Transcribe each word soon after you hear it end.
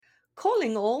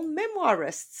calling all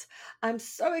memoirists. I'm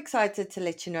so excited to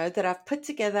let you know that I've put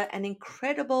together an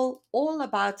incredible all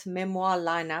about memoir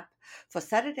lineup for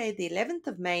Saturday, the 11th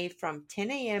of May from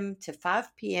 10 a.m. to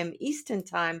 5 p.m. Eastern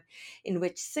Time, in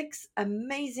which 6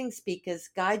 amazing speakers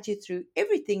guide you through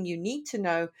everything you need to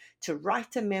know to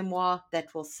write a memoir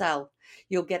that will sell.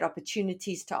 You'll get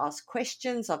opportunities to ask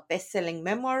questions of best-selling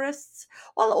memoirists,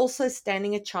 while also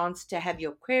standing a chance to have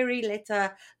your query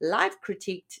letter live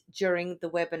critiqued during the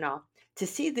webinar. To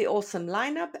see the awesome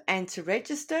lineup and to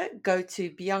register, go to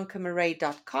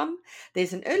biancamarais.com.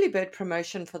 There's an early bird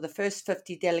promotion for the first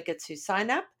 50 delegates who sign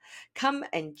up. Come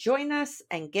and join us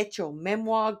and get your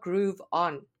memoir groove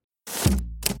on.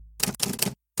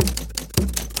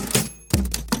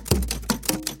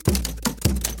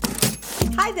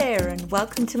 Hi there, and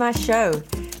welcome to my show,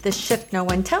 The Shit No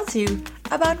One Tells You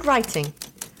About Writing.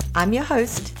 I'm your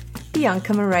host,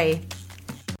 Bianca Marais.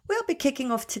 We'll be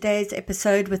kicking off today's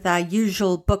episode with our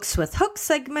usual Books with Hooks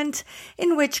segment,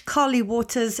 in which Carly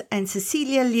Waters and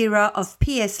Cecilia Lira of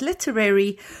PS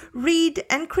Literary read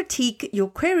and critique your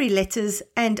query letters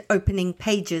and opening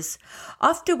pages,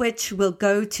 after which we'll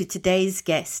go to today's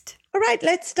guest. All right,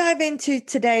 let's dive into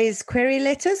today's query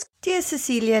letters. Dear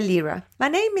Cecilia Lira, my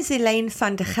name is Elaine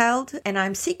van der Geld and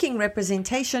I'm seeking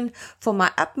representation for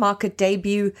my upmarket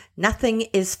debut, Nothing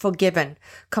is Forgiven,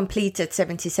 complete at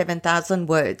 77,000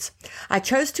 words. I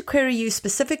chose to query you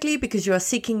specifically because you are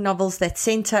seeking novels that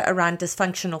center around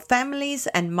dysfunctional families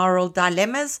and moral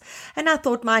dilemmas, and I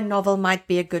thought my novel might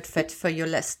be a good fit for your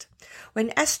list. When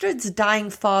Astrid's dying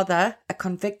father, a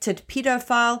convicted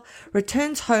pedophile,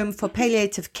 returns home for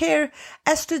palliative care,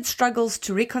 Astrid struggles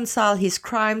to reconcile his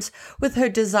crimes with her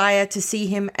desire to see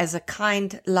him as a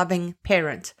kind, loving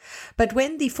parent. But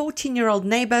when the 14-year-old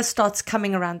neighbor starts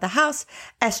coming around the house,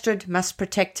 Astrid must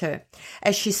protect her.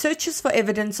 As she searches for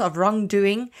evidence of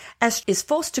wrongdoing, Astrid is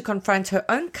forced to confront her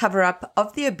own cover-up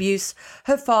of the abuse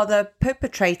her father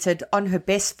perpetrated on her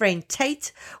best friend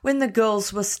Tate when the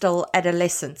girls were still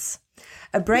adolescents.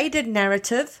 A braided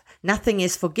narrative, Nothing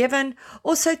is Forgiven,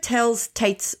 also tells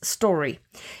Tate's story.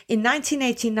 In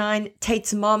 1989,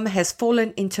 Tate's mom has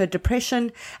fallen into a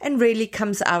depression and rarely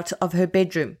comes out of her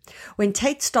bedroom. When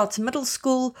Tate starts middle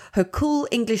school, her cool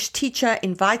English teacher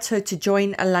invites her to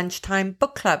join a lunchtime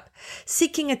book club.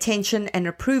 Seeking attention and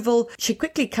approval, she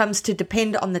quickly comes to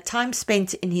depend on the time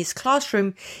spent in his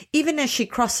classroom, even as she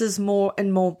crosses more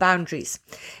and more boundaries.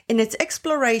 In its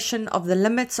exploration of the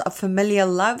limits of familial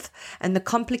love and the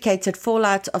complicated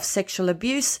fallout of sexual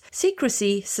abuse,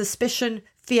 secrecy, suspicion,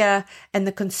 fear, and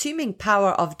the consuming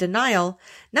power of denial,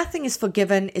 Nothing is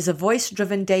Forgiven is a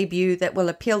voice-driven debut that will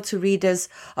appeal to readers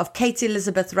of Kate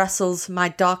Elizabeth Russell's My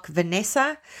Dark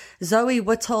Vanessa, Zoe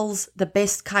Whittle's The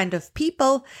Best Kind of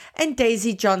People, and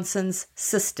Daisy Johnson's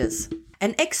Sisters.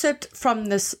 An excerpt from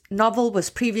this novel was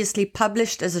previously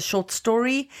published as a short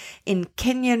story in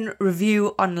Kenyon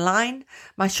Review Online.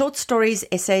 My short stories,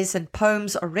 essays, and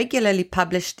poems are regularly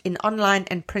published in online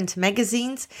and print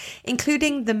magazines,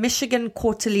 including the Michigan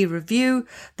Quarterly Review,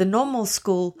 the Normal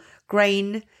School,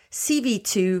 Grain,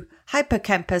 CV2,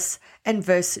 Hypercampus, and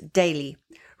Verse Daily.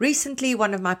 Recently,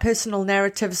 one of my personal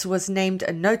narratives was named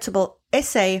a notable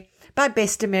essay by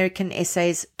Best American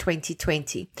Essays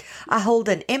 2020. I hold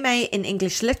an MA in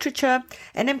English Literature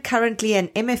and am currently an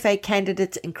MFA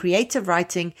candidate in creative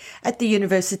writing at the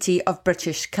University of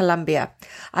British Columbia.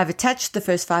 I've attached the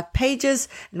first 5 pages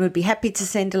and would be happy to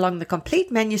send along the complete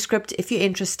manuscript if you're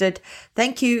interested.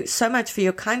 Thank you so much for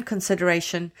your kind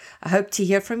consideration. I hope to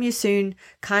hear from you soon.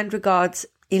 Kind regards,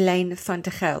 Elaine van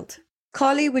der Geld.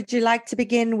 Carly, would you like to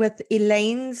begin with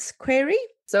Elaine's query?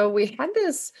 So we had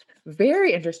this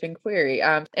very interesting query.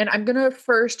 And I'm going to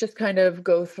first just kind of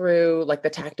go through like the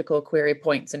tactical query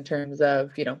points in terms of,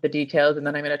 the details, and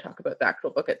then I'm going to talk about the actual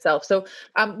book itself. So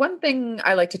one thing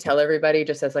I like to tell everybody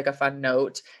just as like a fun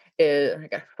note is,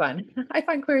 fun. I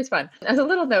find queries fun. As a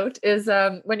little note is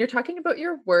when you're talking about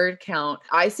your word count,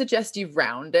 I suggest you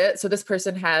round it. So this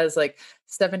person has like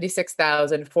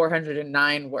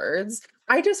 76,409 words.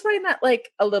 I just find that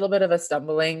like a little bit of a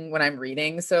stumbling when I'm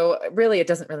reading. So really, it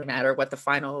doesn't really matter what the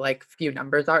final like few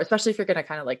numbers are, especially if you're going to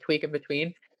kind of like tweak in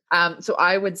between. So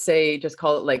I would say just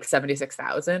call it like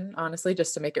 76,000, honestly,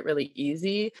 just to make it really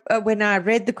easy. When I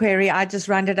read the query, I just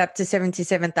rounded up to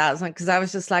 77,000 because I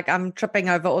was just like, I'm tripping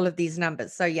over all of these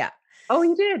numbers. So yeah. Oh,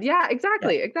 you did. Yeah, Yeah.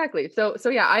 exactly. So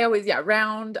yeah, I always,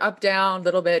 round, up, down,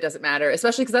 little bit, doesn't matter,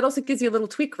 especially because that also gives you a little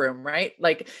tweak room, right?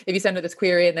 Like if you send her this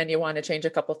query and then you want to change a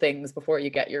couple things before you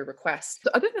get your request.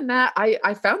 So other than that,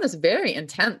 I found this very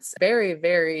intense, very,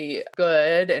 very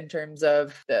good in terms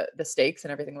of the stakes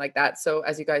and everything like that. So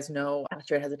as you guys know,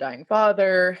 Astrid has a dying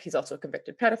father. He's also a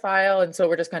convicted pedophile. And so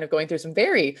we're just kind of going through some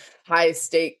very high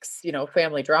stakes,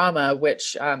 family drama,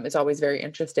 which is always very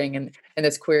interesting. And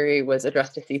this query was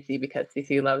addressed to Cece because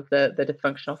Cece loves the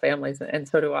dysfunctional families, and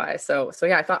so do I. So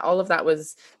yeah, I thought all of that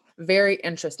was very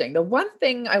interesting. The one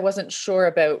thing I wasn't sure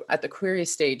about at the query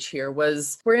stage here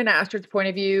was we're in Astrid's point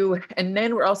of view, and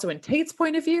then we're also in Tate's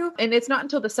point of view. And it's not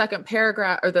until the second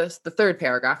paragraph or the third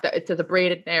paragraph that it says a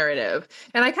braided narrative.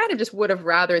 And I kind of just would have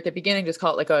rather at the beginning just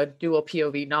call it like a dual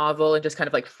POV novel and just kind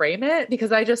of like frame it,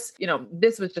 because I just,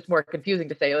 this was just more confusing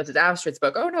to say, oh, this is Astrid's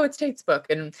book. Oh no, it's Tate's book.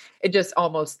 And it just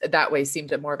almost that way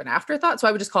seemed more of an afterthought. So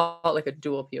I would just call it like a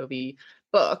dual POV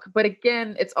book. But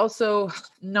again, it's also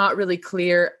not really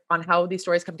clear on how these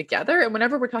stories come together. And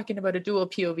whenever we're talking about a dual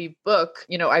POV book,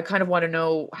 I kind of want to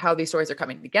know how these stories are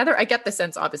coming together. I get the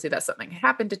sense, obviously, that something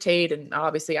happened to Tate, and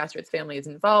obviously Astrid's family is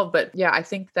involved. But yeah, I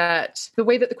think that the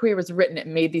way that the query was written, it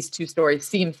made these two stories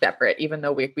seem separate, even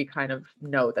though we kind of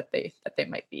know that they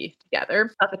might be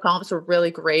together. The comps were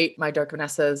really great. My Dark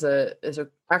Vanessa is a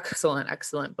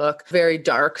excellent book. Very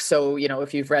dark. So,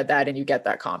 if you've read that and you get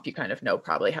that comp, you kind of know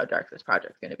probably how dark this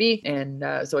project's going to be. And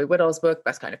Zoe Whittall's book,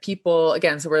 Best Kind of People.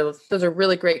 Again, so those are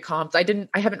really great comps. I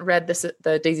haven't read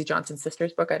the Daisy Johnson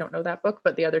Sisters book. I don't know that book,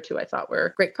 but the other two I thought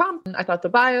were great comp. I thought the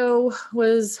bio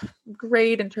was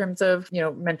great in terms of,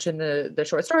 mention the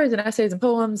short stories and essays and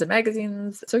poems and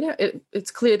magazines. So yeah,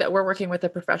 it's clear that we're working with a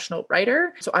professional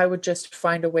writer. So I would just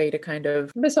find a way to kind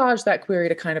of massage that query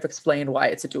to kind of explain why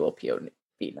it's a dual POV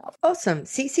novel. Awesome.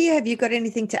 Cece, have you got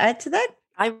anything to add to that?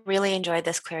 I really enjoyed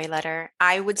this query letter.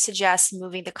 I would suggest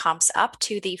moving the comps up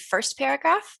to the first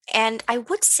paragraph. And I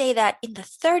would say that in the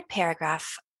third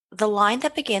paragraph, the line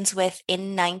that begins with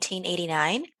 "in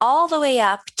 1989" all the way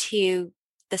up to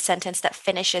the sentence that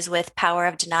finishes with "power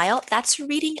of denial," that's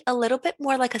reading a little bit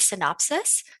more like a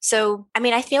synopsis. So,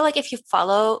 I feel like if you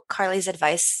follow Carly's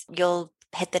advice, you'll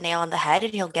hit the nail on the head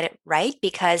and you'll get it right,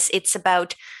 because it's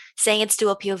about saying it's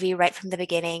dual POV right from the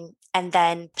beginning, and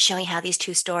then showing how these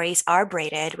two stories are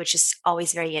braided, which is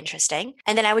always very interesting.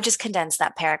 And then I would just condense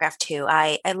that paragraph too.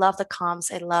 I love the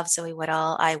comps. I love Zoe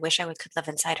Whittall. I wish I could live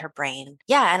inside her brain.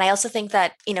 Yeah. And I also think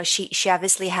that, she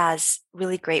obviously has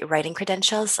really great writing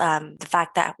credentials. The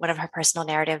fact that one of her personal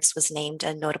narratives was named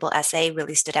a notable essay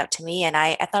really stood out to me. And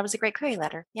I thought it was a great query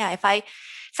letter. Yeah. If I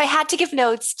had to give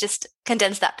notes, just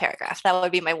condense that paragraph. That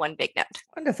would be my one big note.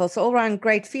 Wonderful. So all around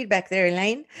great feedback there,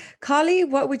 Elaine. Carly,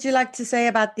 what would you like to say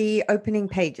about the opening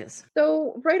pages?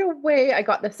 So right away, I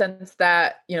got the sense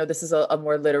that, this is a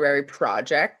more literary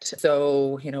project.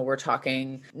 So, we're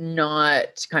talking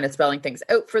not kind of spelling things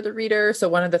out for the reader. So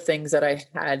one of the things that I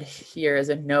had here as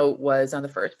a note was on the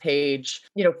first page,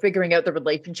 figuring out the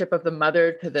relationship of the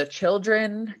mother to the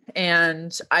children.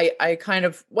 And I kind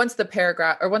of, once the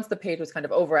page was kind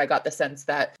of over, I got the sense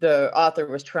that the author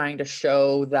was trying to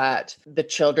show that the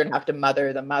children have to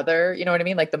mother the mother. You know what I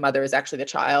mean? Like the mother is actually the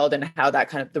child, and how that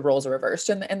kind of the roles are reversed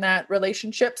in that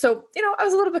relationship. So, I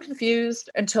was a little bit confused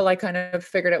until I kind of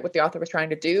figured out what the author was trying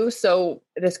to do. So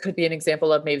this could be an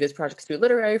example of maybe this project's too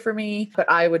literary for me, but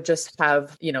I would just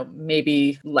have,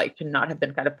 maybe like to not have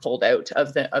been kind of pulled out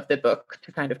of the book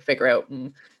to kind of figure out,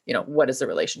 what is the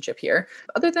relationship here?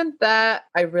 Other than that,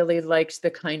 I really liked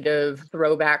the kind of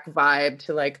throwback vibe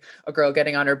to like a girl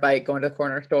getting on her bike, going to the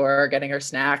corner store, getting her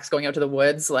snacks, going out to the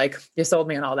woods. Like, you sold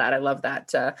me on all that. I love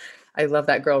that. I love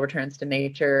that girl returns to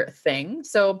nature thing.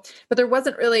 So, but there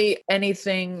wasn't really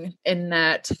anything in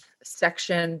that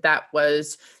section that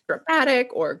was dramatic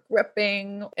or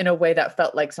gripping in a way that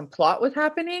felt like some plot was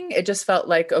happening. It just felt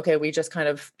like, okay, we just kind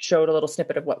of showed a little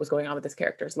snippet of what was going on with this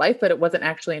character's life, but it wasn't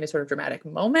actually any sort of dramatic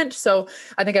moment. So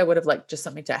I think I would have liked just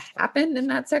something to happen in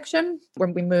that section.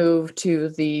 When we move to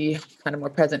the kind of more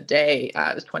present day,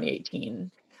 it was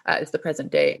 2018. Is the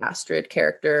present day Astrid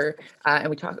character. And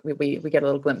we get a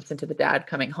little glimpse into the dad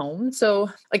coming home. So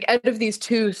like out of these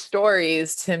two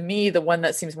stories, to me, the one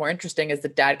that seems more interesting is the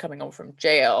dad coming home from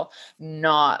jail,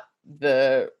 not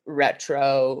the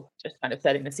retro, just kind of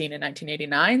setting the scene in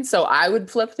 1989. So I would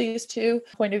flip these two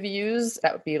point of views.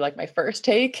 That would be like my first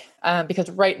take, because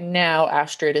right now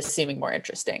Astrid is seeming more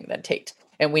interesting than Tate.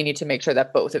 And we need to make sure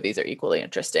that both of these are equally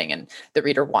interesting, and the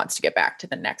reader wants to get back to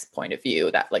the next point of view.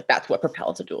 That's what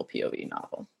propels a dual POV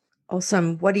novel.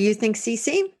 Awesome. What do you think,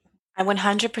 Cece? I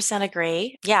 100%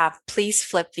 agree. Yeah, please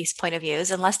flip these point of views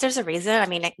unless there's a reason.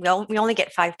 We only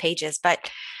get 5 pages,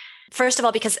 but First of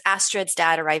all, because Astrid's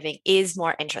dad arriving is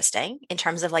more interesting in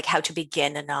terms of like how to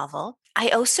begin a novel. I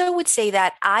also would say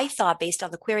that I thought, based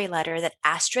on the query letter, that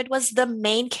Astrid was the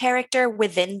main character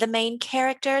within the main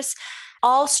characters.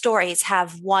 All stories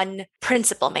have one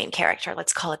principal main character,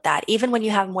 let's call it that, even when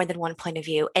you have more than one point of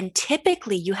view. And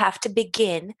typically you have to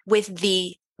begin with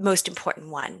the most important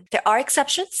one. There are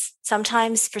exceptions.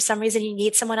 Sometimes for some reason you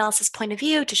need someone else's point of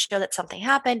view to show that something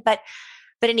happened, but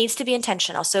it needs to be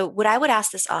intentional. So what I would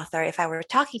ask this author if I were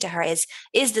talking to her is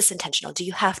this intentional? Do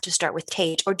you have to start with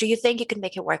Tate, or do you think you can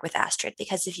make it work with Astrid?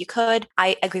 Because if you could,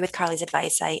 I agree with Carly's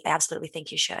advice. I absolutely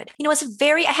think you should.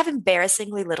 I have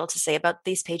embarrassingly little to say about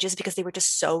these pages because they were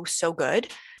just so good.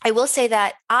 I will say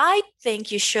that I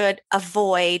think you should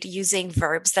avoid using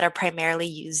verbs that are primarily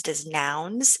used as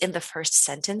nouns in the first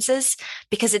sentences,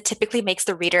 because it typically makes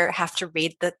the reader have to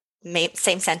read the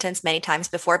same sentence many times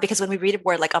before, because when we read a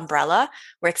word like umbrella,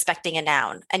 we're expecting a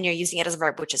noun and you're using it as a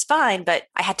verb, which is fine. But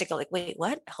I had to go like, wait,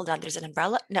 what? Hold on, there's an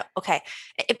umbrella? No, okay.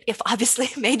 If obviously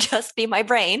it may just be my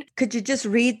brain. Could you just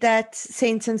read that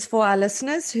sentence for our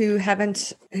listeners who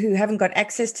haven't got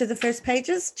access to the first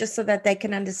pages, just so that they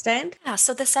can understand? Yeah,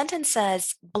 so the sentence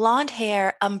says, blonde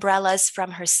hair, umbrellas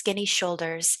from her skinny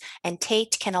shoulders, and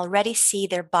Tate can already see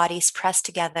their bodies pressed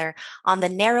together on the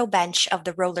narrow bench of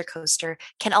the roller coaster,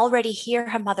 can already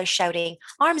hear her mother shouting,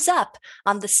 arms up,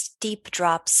 on the steep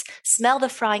drops, smell the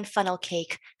frying funnel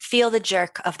cake, feel the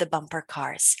jerk of the bumper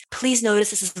cars. Please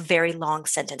notice this is a very long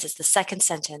sentence. It's the second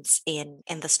sentence in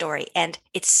the story. And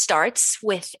it starts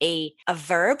with a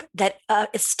verb that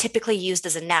is typically used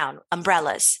as a noun,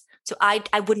 umbrellas. So I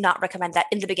would not recommend that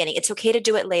in the beginning. It's okay to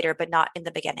do it later, but not in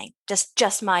the beginning.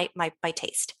 Just my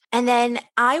taste. And then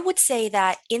I would say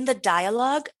that in the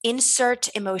dialogue,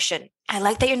 insert emotion. I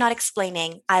like that you're not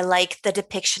explaining. I like the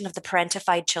depiction of the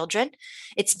parentified children.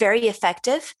 It's very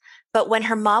effective. But when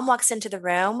her mom walks into the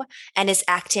room and is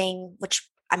acting, which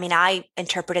I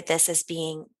interpreted this as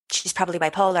being, she's probably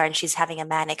bipolar and she's having a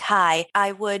manic high,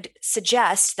 I would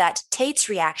suggest that Tate's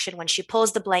reaction when she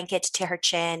pulls the blanket to her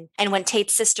chin, and when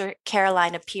Tate's sister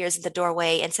Caroline appears in the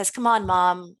doorway and says, come on,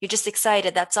 Mom, you're just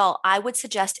excited, that's all. I would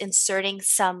suggest inserting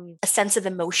a sense of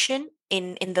emotion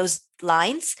in those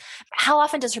lines. How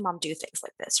often does her mom do things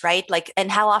like this, right? And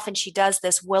how often she does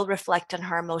this will reflect on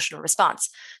her emotional response.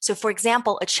 So for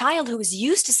example, a child who is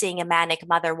used to seeing a manic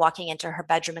mother walking into her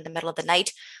bedroom in the middle of the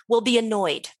night will be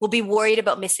annoyed, will be worried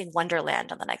about missing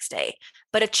Wonderland on the next day.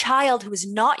 But a child who is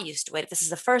not used to it, if this is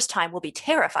the first time, will be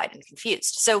terrified and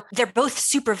confused. So they're both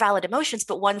super valid emotions,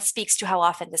 but one speaks to how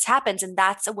often this happens. And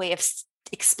that's a way of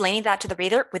explaining that to the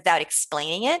reader without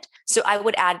explaining it. So I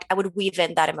would weave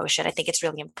in that emotion. I think it's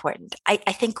really important. I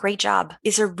think great job.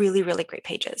 These are really, really great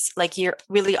pages. Like, you're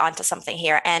really onto something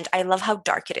here. And I love how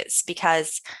dark it is,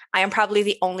 because I am probably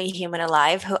the only human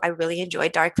alive who I really enjoy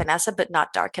dark Vanessa, but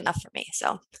not dark enough for me.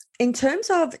 So in terms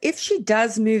of if she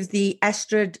does move the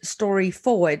Astrid story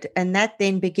forward, and that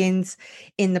then begins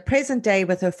in the present day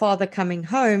with her father coming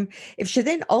home, if she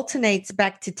then alternates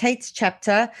back to Tate's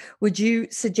chapter, would you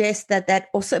suggest that that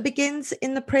also begins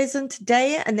in the present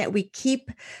day and that we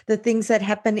keep the things that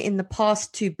happen in the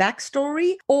past to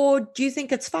backstory? Or do you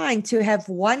think it's fine to have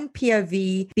one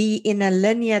POV be in a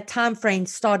linear time frame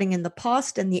starting in the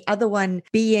past and the other one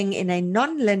being in a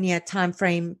non-linear time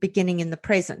frame beginning in the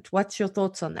present? What's your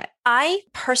thoughts on that? I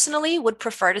personally would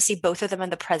prefer to see both of them in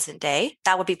the present day.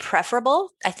 That would be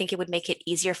preferable. I think it would make it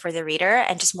easier for the reader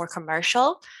and just more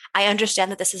commercial. I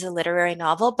understand that this is a literary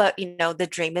novel, but the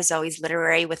dream is always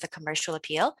literary with a commercial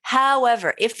appeal.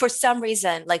 However, if for some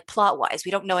reason, like plot-wise,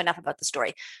 we don't know enough about the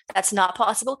story, that's not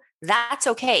possible, that's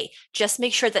okay. Just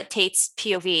make sure that Tate's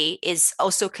POV is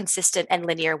also consistent and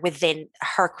linear within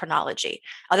her chronology.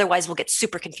 Otherwise, we'll get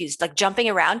super confused, like jumping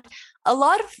around. A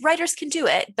lot of writers can do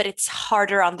it, but it's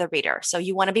harder on the reader. So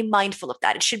you want to be mindful of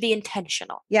that. It should be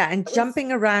intentional. Yeah. And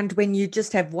jumping around when you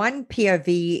just have one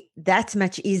POV, that's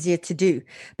much easier to do.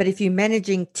 But if you're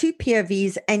managing two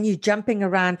POVs and you're jumping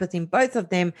around within both of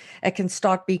them, it can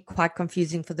start be quite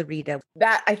confusing for the reader.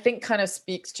 That, I think, kind of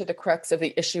speaks to the crux of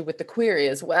the issue with the query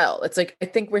as well. It's like, I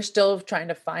think we're still trying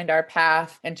to find our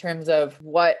path in terms of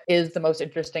what is the most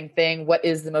interesting thing, what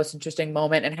is the most interesting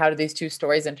moment, and how do these two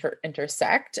stories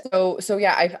intersect. So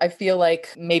yeah, I feel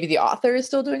like maybe the author is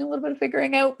still doing a little bit of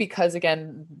figuring out, because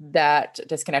again, that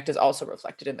disconnect is also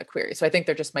reflected in the query. So I think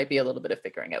there just might be a little bit of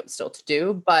figuring out still to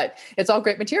do, but it's all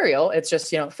great material. It's just,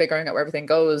 figuring out where everything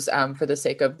goes for the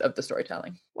sake of the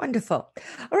storytelling. Wonderful.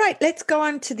 All right, let's go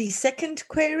on to the second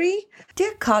query.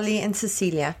 Dear Carly and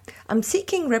Cecilia, I'm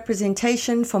seeking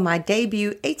representation for my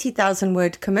debut 80,000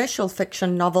 word commercial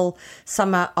fiction novel,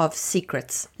 Summer of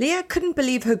Secrets. Leah couldn't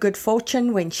believe her good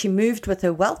fortune when she moved with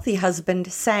her wealthy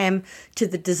husband, Sam, to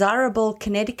the desirable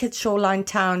Connecticut shoreline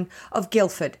town of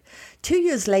Guilford. 2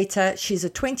 years later, she's a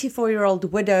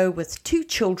 24-year-old widow with 2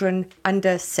 children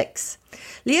under 6.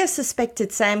 Leah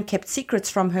suspected Sam kept secrets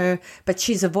from her, but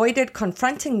she's avoided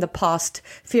confronting the past,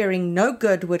 fearing no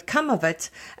good would come of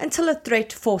it until a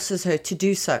threat forces her to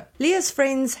do so. Leah's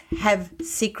friends have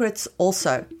secrets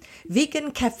also.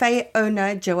 Vegan cafe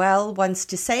owner Joelle wants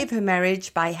to save her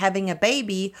marriage by having a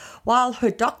baby, while her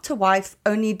doctor wife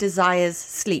only desires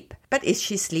sleep. But is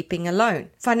she sleeping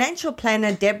alone? Financial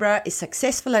planner Deborah is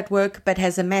successful at work but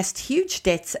has amassed huge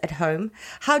debts at home.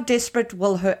 How desperate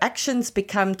will her actions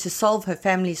become to solve her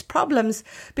family's problems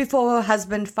before her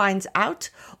husband finds out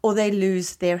or they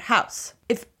lose their house?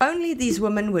 If only these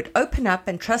women would open up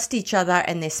and trust each other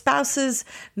and their spouses,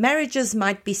 marriages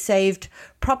might be saved,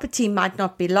 property might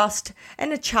not be lost,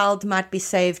 and a child might be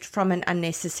saved from an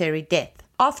unnecessary death.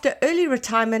 After early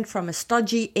retirement from a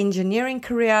stodgy engineering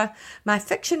career, my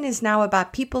fiction is now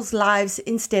about people's lives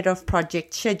instead of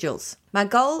project schedules. My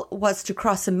goal was to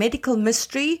cross a medical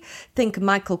mystery, think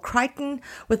Michael Crichton,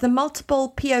 with a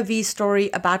multiple POV story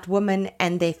about women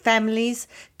and their families,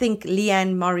 think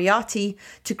Leanne Moriarty,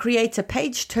 to create a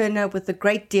page-turner with a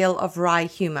great deal of wry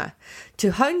humor.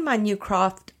 To hone my new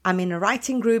craft, I'm in a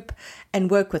writing group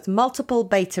and work with multiple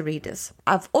beta readers.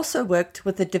 I've also worked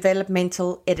with a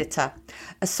developmental editor.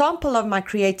 A sample of my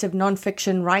creative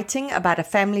nonfiction writing about a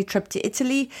family trip to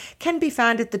Italy can be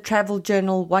found at the travel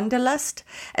journal Wanderlust.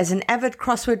 As an avid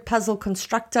crossword puzzle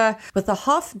constructor with a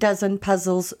half dozen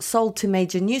puzzles sold to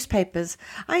major newspapers,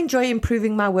 I enjoy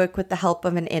improving my work with the help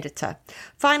of an editor.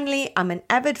 Finally, I'm an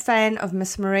avid fan of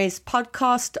Miss Murray's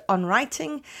podcast on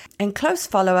writing and close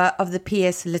follower of the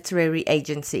PS Literary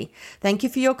Agency. Thank you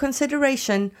for your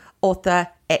consideration, Author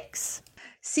X.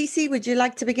 Cece, would you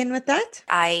like to begin with that?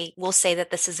 I will say that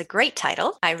this is a great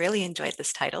title. I really enjoyed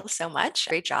this title so much.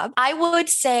 Great job. I would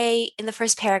say in the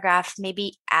first paragraph,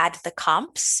 maybe add the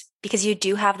comps because you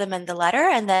do have them in the letter,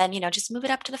 and then, just move it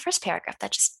up to the first paragraph.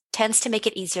 That just tends to make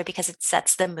it easier because it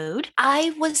sets the mood.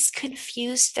 I was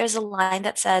confused. There's a line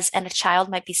that says, and a child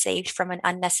might be saved from an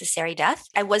unnecessary death.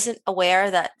 I wasn't aware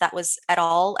that that was at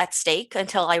all at stake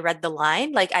until I read the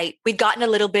line. We'd gotten a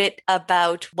little bit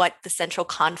about what the central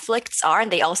conflicts are,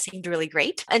 and they all seemed really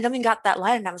great. And then we got that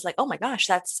line and I was like, oh my gosh,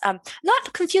 that's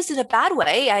not confused in a bad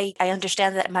way. I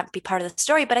understand that it might be part of the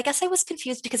story, but I guess I was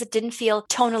confused because it didn't feel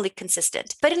tonally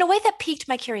consistent, but in a way that piqued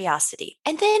my curiosity.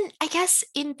 And then I guess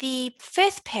in the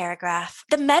fifth paragraph,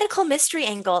 the medical mystery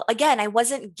angle, again, I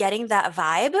wasn't getting that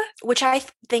vibe, which I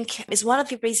think is one of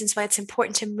the reasons why it's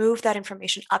important to move that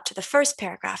information up to the first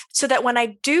paragraph, so that when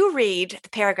I do read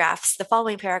the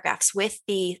following paragraphs with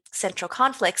the central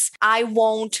conflicts, I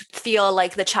won't feel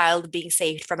like the child being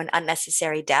saved from an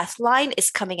unnecessary death line is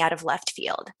coming out of left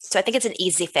field. So I think it's an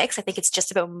easy fix. I think it's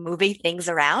just about moving things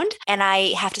around. And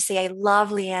I have to say, I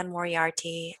love Leanne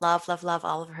Moriarty. Love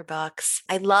all of her books.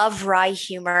 I love wry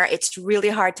humor. It's really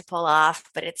hard to pull off,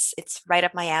 but it's right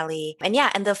up my alley.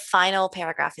 And the final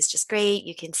paragraph is just great.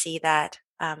 You can see that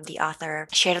the author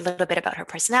shared a little bit about her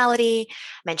personality,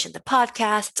 mentioned the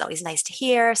podcast. It's always nice to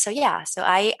hear. So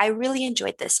I really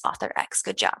enjoyed this, Author X.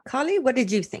 Good job. Carly, what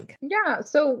did you think? Yeah.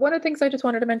 So one of the things I just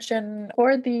wanted to mention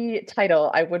for the title,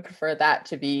 I would prefer that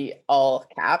to be all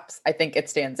caps. I think it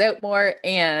stands out more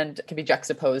and can be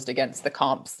juxtaposed against the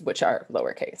comps, which are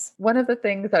lowercase. One of the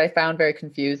things that I found very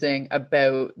confusing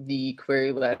about the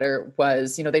query letter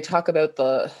was, they talk about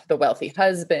the wealthy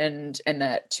husband and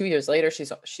that 2 years later,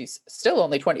 she's still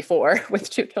only 24 with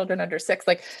 2 children under 6.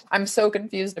 I'm so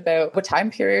confused about what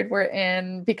time period we're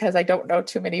in because I don't know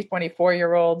too many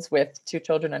 24-year-olds with 2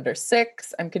 children under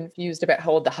 6. I'm confused about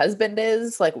how old the husband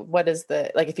is. What is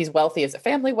if he's wealthy, is it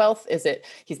family wealth? Is it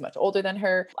he's much older than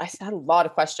her? I had a lot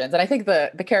of questions. And I think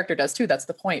the character does too. That's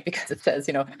the point, because it says,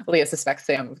 Leah suspects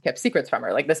Sam kept secrets from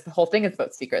her. This whole thing is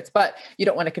about secrets, but you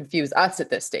don't want to confuse us at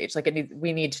this stage.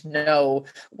 We need to know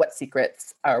what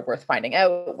secrets are worth finding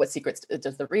out. What secrets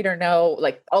does the reader know?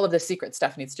 All of the secret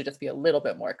stuff needs to just be a little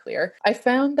bit more clear. I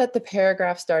found that the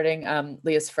paragraph starting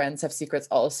Leah's friends have secrets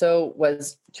also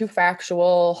was too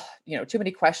factual, too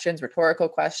many questions, rhetorical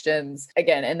questions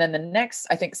again. And then the next,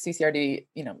 I think CCRD,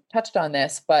 touched on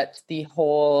this, but the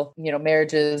whole,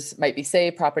 marriages might be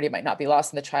saved, property might not be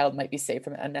lost, and the child might be saved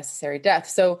from an unnecessary death.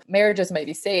 So marriages might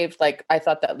be saved. I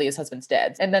thought that Leah's husband's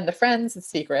dead. And then the friends and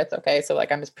secrets. Okay. So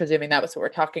I'm just presuming that was what we're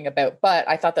talking about, but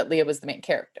I thought that Leah was the main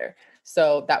character.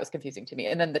 So that was confusing interesting to me.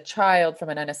 And then the child from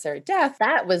an unnecessary death,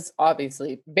 that was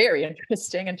obviously very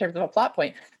interesting in terms of a plot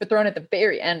point, but thrown at the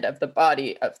very end of the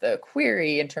body of the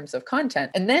query in terms of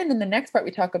content. And then in the next part,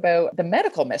 we talk about the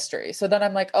medical mystery. So then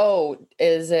I'm like, oh,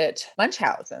 is it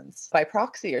Munchausen's by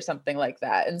proxy or something like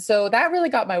that? And so that really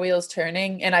got my wheels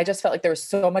turning. And I just felt like there was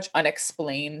so much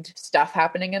unexplained stuff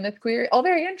happening in this query, all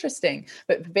very interesting,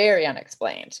 but very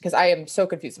unexplained, because I am so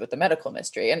confused with the medical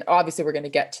mystery. And obviously we're going to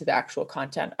get to the actual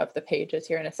content of the pages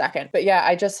here in a second. But yeah,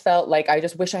 I just felt like I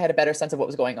just wish I had a better sense of what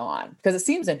was going on, because it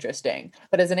seems interesting.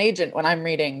 But as an agent, when I'm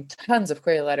reading tons of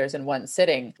query letters in one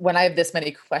sitting, when I have this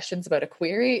many questions about a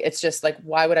query, it's just like,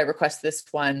 why would I request this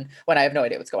one when I have no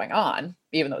idea what's going on?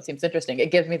 Even though it seems interesting,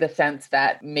 it gives me the sense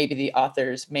that maybe the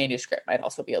author's manuscript might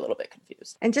also be a little bit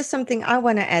confused. And just something I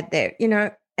want to add there,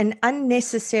 an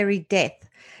unnecessary death.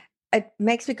 It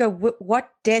makes me go,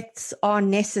 what deaths are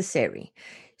necessary?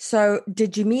 So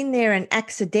did you mean they're an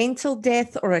accidental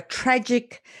death or a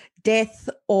tragic death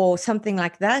or something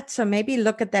like that? So maybe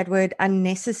look at that word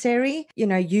unnecessary,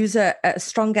 use a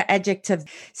stronger adjective.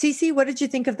 Cece, what did you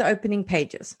think of the opening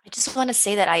pages? I just want to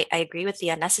say that I agree with the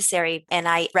unnecessary, and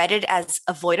I read it as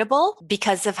avoidable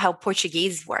because of how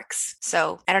Portuguese works.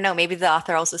 So I don't know, maybe the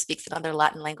author also speaks another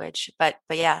Latin language, but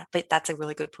that's a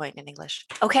really good point in English.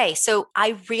 Okay, so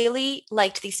I really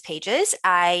liked these pages.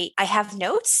 I have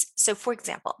notes. So for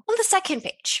example, on the second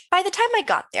page, by the time I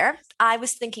got there, I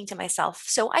was thinking to myself,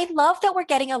 so I love that we're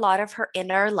getting a lot of her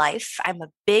inner life. I'm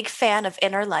a big fan of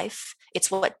inner life. It's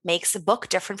what makes a book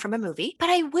different from a movie. But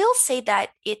I will say that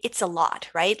it's a lot,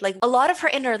 right? Like a lot of her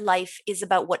inner life is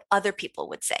about what other people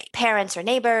would say. Parents or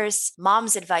neighbors,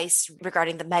 mom's advice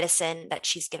regarding the medicine that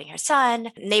she's giving her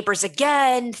son, neighbors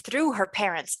again through her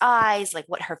parents' eyes, like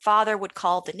what her father would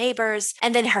call the neighbors,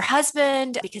 and then her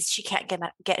husband because she can't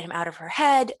get him out of her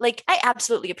head. Like I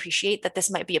absolutely appreciate that this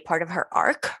might be a part of her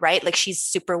arc, right? Like she's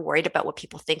super worried about what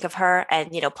people think of her.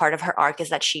 And, part of her arc is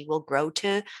that she will grow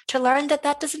to learn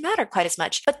that doesn't matter quite as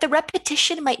much. But the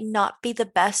repetition might not be the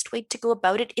best way to go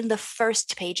about it in the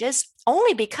first pages,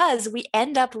 only because we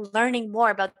end up learning more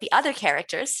about the other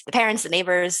characters, the parents, the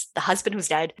neighbors, the husband who's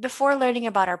dead, before learning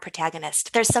about our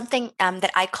protagonist. There's something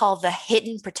that I call the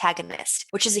hidden protagonist,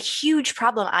 which is a huge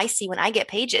problem I see when I get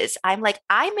pages. I'm like,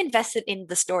 I'm invested in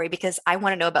the story because I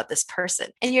want to know about this person.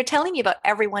 And you're telling me about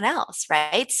everyone else,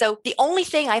 right? So the only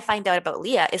thing I find out about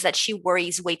Leah is that she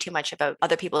worries way too much about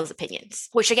other people's opinions,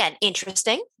 which again,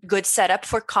 interesting, good setup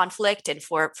for conflict and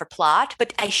for plot,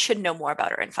 but I should know more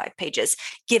about her in 5 pages,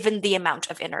 given the amount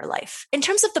of inner life. In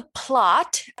terms of the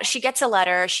plot, she gets a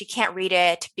letter. She can't read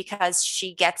it because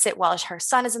she gets it while her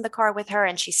son is in the car with her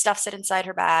and she stuffs it inside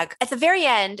her bag. At the very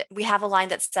end, we have a line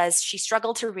that says she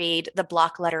struggled to read the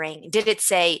block lettering. Did it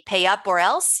say pay up or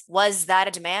else? Was that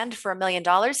a demand for $1 million?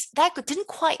 That didn't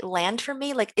quite land for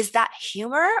me. Like, is that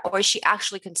humor or is she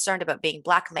actually concerned about being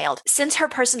blackmailed? Since her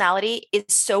personality is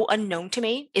so unknown to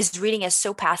me, is reading as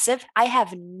so passive, I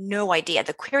have no idea.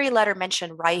 The query letter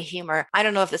mentioned wry humor. I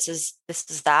don't know if this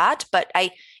is that, but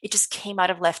it just came out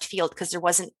of left field because there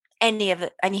wasn't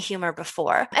any humor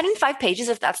before. And in 5 pages,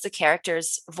 if that's the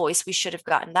character's voice, we should have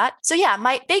gotten that. So yeah,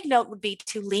 my big note would be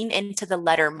to lean into the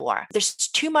letter more. There's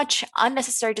too much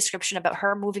unnecessary description about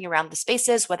her moving around the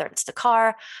spaces, whether it's the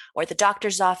car or the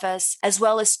doctor's office, as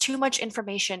well as too much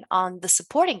information on the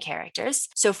supporting characters.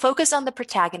 So focus on the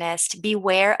protagonist,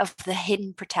 beware of the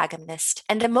hidden protagonist.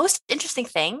 And the most interesting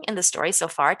thing in the story so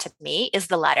far to me is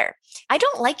the letter. I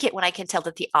don't like it when I can tell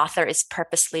that the author is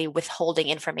purposely withholding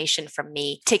information from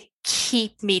me to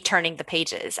keep me turning the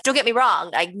pages. Don't get me wrong,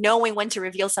 like knowing when to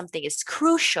reveal something is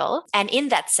crucial. And in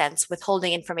that sense,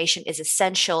 withholding information is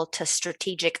essential to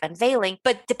strategic unveiling.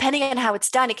 But depending on how it's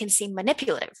done, it can seem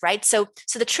manipulative, right? So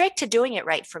the trick to doing it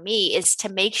right for me is to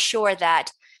make sure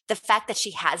that the fact that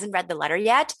she hasn't read the letter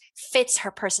yet fits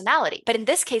her personality. But in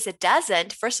this case, it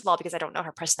doesn't, first of all, because I don't know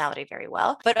her personality very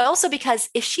well, but also because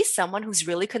if she's someone who's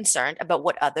really concerned about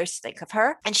what others think of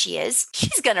her, and she's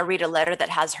going to read a letter that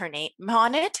has her name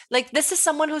on it. Like, this is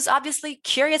someone who's obviously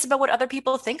curious about what other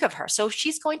people think of her. So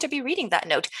she's going to be reading that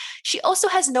note. She also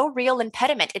has no real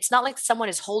impediment. It's not like someone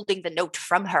is holding the note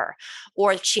from her,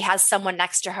 or she has someone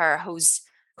next to her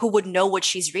who would know what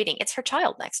she's reading. It's her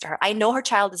child next to her. I know her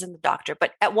child is in the doctor,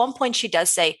 but at one point she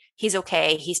does say, he's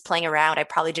okay, he's playing around, I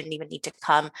probably didn't even need to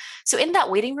come. So in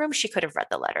that waiting room, she could have read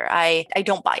the letter. I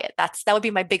don't buy it. That would be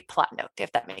my big plot note,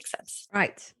 if that makes sense.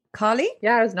 Right. Carly?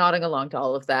 Yeah, I was nodding along to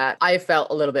all of that. I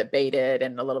felt a little bit baited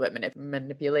and a little bit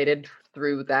manipulated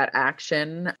through that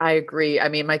action. I agree. I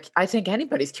mean, I think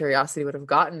anybody's curiosity would have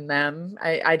gotten them.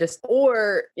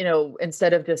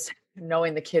 Instead of just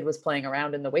knowing the kid was playing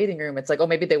around in the waiting room, it's like, oh,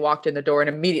 maybe they walked in the door and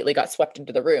immediately got swept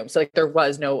into the room. So like there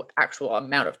was no actual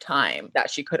amount of time that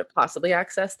she could have possibly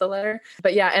accessed the letter.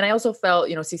 But yeah, and I also felt,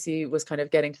 Cece was kind of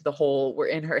getting to the whole, we're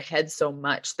in her head so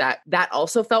much that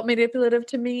also felt manipulative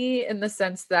to me, in the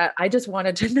sense that I just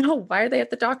wanted to know, why are they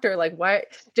at the doctor? Like, why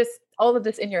just all of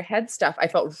this in your head stuff, I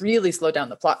felt really slowed down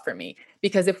the plot for me.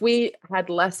 Because if we had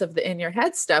less of the in your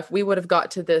head stuff, we would have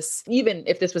got to this, even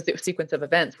if this was the sequence of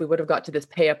events, we would have got to this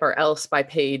pay up or else by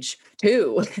page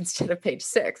 2 instead of page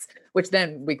 6, which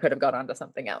then we could have got onto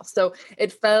something else. So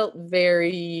it felt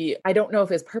very, I don't know if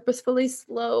it's purposefully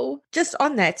slow. Just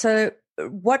on that. So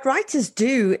what writers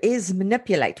do is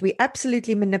manipulate. We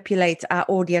absolutely manipulate our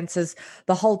audiences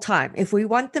the whole time. If we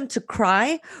want them to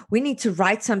cry, we need to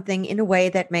write something in a way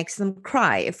that makes them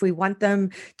cry. If we want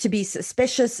them to be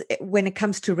suspicious when it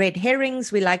comes to red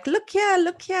herrings, we like, look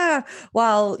here,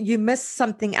 while you miss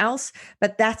something else.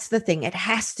 But that's the thing. It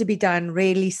has to be done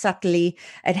really subtly.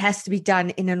 It has to be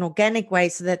done in an organic way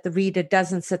so that the reader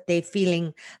doesn't sit there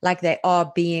feeling like they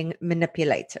are being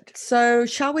manipulated. So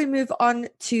shall we move on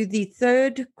to the third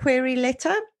query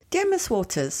letter? Dear Miss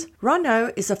Waters,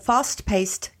 Ronno is a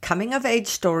fast-paced, coming-of-age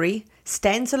story,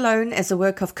 stands alone as a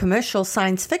work of commercial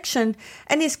science fiction,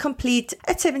 and is complete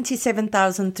at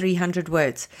 77,300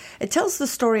 words. It tells the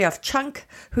story of Chunk,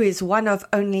 who is one of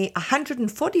only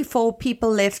 144 people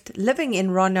left living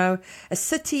in Ronno, a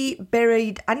city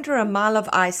buried under a mile of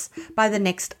ice by the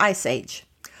next ice age.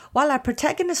 While our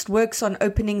protagonist works on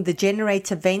opening the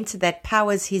generator vent that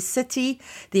powers his city,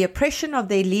 the oppression of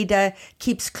their leader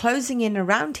keeps closing in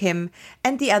around him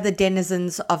and the other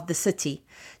denizens of the city.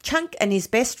 Chunk and his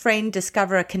best friend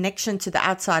discover a connection to the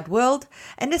outside world,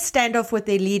 and a standoff with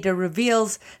their leader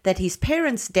reveals that his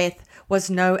parents' death was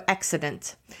no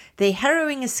accident. Their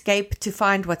harrowing escape to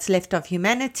find what's left of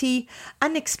humanity,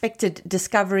 unexpected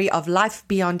discovery of life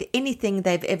beyond anything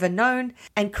they've ever known,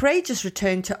 and courageous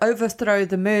return to overthrow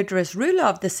the murderous ruler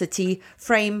of the city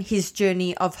frame his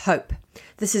journey of hope.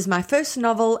 This is my first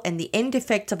novel and the end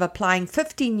effect of applying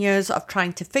 15 years of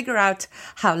trying to figure out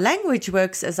how language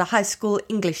works as a high school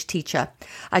English teacher.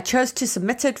 I chose to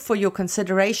submit it for your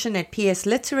consideration at PS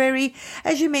Literary,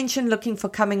 as you mentioned looking for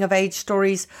coming-of-age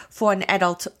stories for an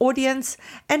adult audience,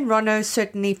 and Ronno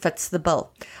certainly fits the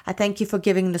bill. I thank you for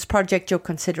giving this project your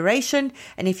consideration,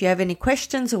 and if you have any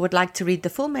questions or would like to read the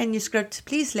full manuscript,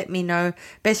 please let me know.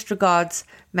 Best regards,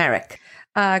 Marek.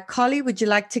 Carly, would you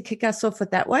like to kick us off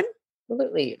with that one?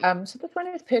 Absolutely. So this one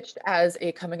is pitched as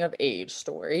a coming of age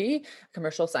story,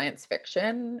 commercial science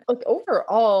fiction. Like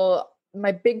overall,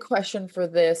 my big question for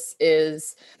this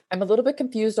is, I'm a little bit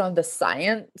confused on the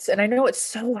science. And I know it's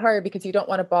so hard because you don't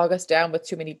want to bog us down with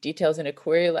too many details in a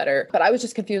query letter, but I was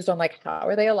just confused on like, how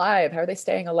are they alive? How are they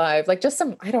staying alive? Like just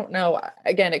some, I don't know.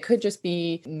 Again, it could just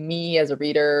be me as a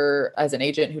reader, as an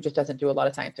agent who just doesn't do a lot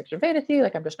of science fiction fantasy.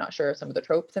 Like I'm just not sure of some of the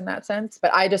tropes in that sense,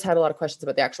 but I just had a lot of questions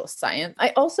about the actual science. I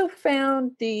also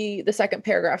found the second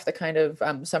paragraph, the kind of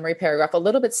summary paragraph, a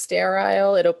little bit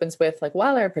sterile. It opens with like,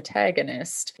 while our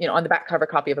protagonist, on the back cover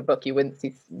copy of a book, you wouldn't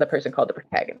see the person called the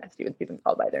protagonist. You would see them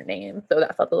called by their name. So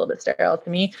that felt a little bit sterile to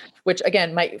me, which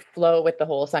again might flow with the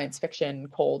whole science fiction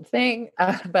cold thing.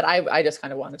 But I just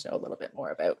kind of wanted to know a little bit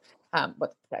more about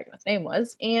what the protagonist's name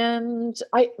was. And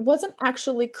I wasn't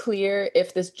actually clear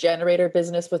if this generator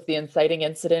business was the inciting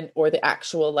incident or the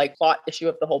actual like plot issue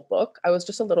of the whole book. I was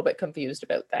just a little bit confused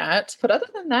about that. But other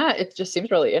than that, it just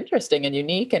seems really interesting and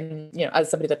unique. And, as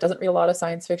somebody that doesn't read a lot of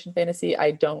science fiction fantasy,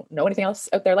 I don't know anything else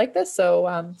out there like this. So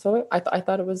I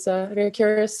thought it was a very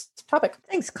curious topic.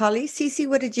 Thanks, Carly. Cece,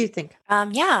 what did you think?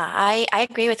 I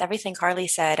agree with everything Carly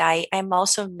said. I'm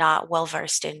also not well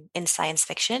versed in science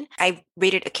fiction. I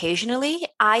read it occasionally.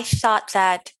 I thought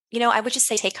that, I would just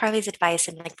say take Carly's advice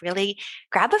and like really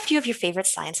grab a few of your favorite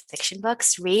science fiction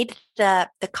books, read the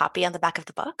copy on the back of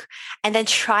the book, and then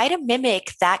try to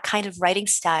mimic that kind of writing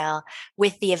style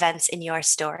with the events in your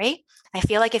story. I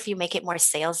feel like if you make it more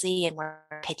salesy and more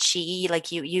pitchy,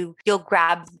 like you'll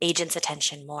grab agents'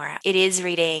 attention more. It is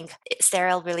reading.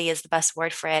 Sterile really is the best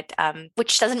word for it,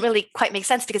 which doesn't really quite make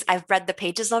sense because I've read the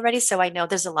pages already, so I know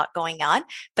there's a lot going on,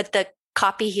 but the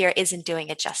copy here isn't doing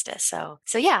it justice.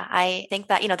 So yeah, I think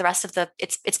that, the rest of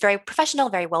it's very professional,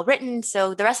 very well written.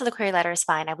 So the rest of the query letter is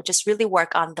fine. I would just really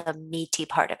work on the meaty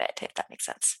part of it, if that makes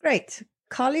sense. Great.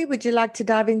 Carly, would you like to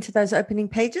dive into those opening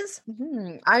pages?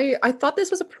 Mm-hmm. I thought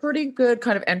this was a pretty good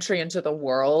kind of entry into the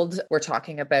world. We're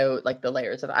talking about like the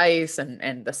layers of ice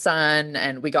and the sun,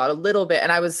 and we got a little bit,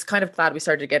 and I was kind of glad we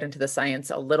started to get into the science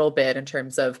a little bit in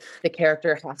terms of the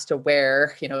character has to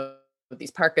wear, these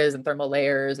parkas and thermal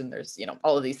layers, and there's,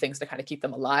 all of these things to kind of keep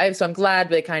them alive. So I'm glad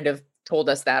they kind of told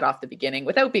us that off the beginning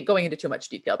without going into too much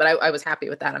detail. But I was happy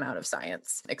with that amount of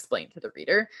science explained to the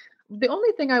reader. The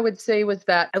only thing I would say was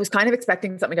that I was kind of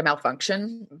expecting something to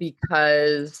malfunction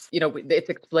because, it's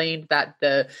explained that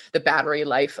the battery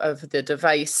life of the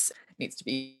device needs to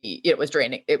be, it was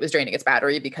draining its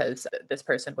battery because this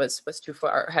person was too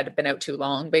far, had been out too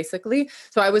long, basically.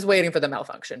 So I was waiting for the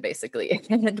malfunction, basically.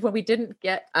 And when we didn't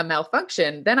get a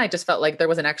malfunction, then I just felt like there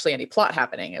wasn't actually any plot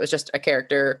happening. It was just a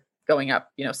character going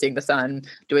up, seeing the sun,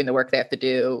 doing the work they have to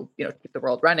do, keep the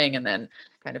world running, and then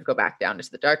kind of go back down into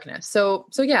the darkness. So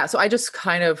I just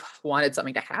kind of wanted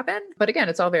something to happen. But again,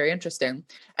 it's all very interesting.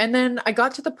 And then I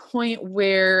got to the point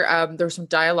where there was some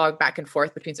dialogue back and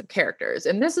forth between some characters.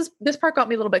 And this part got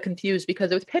me a little bit confused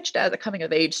because it was pitched as a coming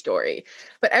of age story.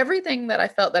 But everything that I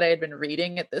felt that I had been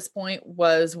reading at this point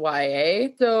was YA.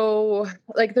 So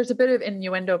like there's a bit of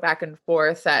innuendo back and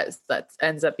forth that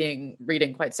ends up being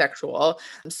reading quite sexual.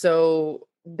 So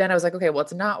then I was like, okay, well,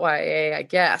 it's not YA, I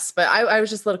guess. But I was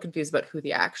just a little confused about who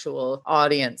the actual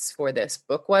audience for this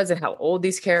book was and how old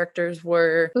these characters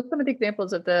were. So some of the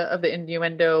examples of the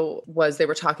innuendo was they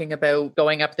were talking about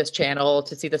going up this channel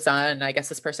to see the sun. I guess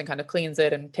this person kind of cleans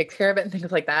it and takes care of it and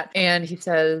things like that. And he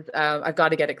says, I've got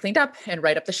to get it cleaned up and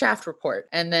write up the shaft report.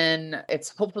 And then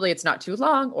hopefully it's not too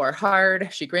long or hard.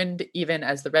 She grinned even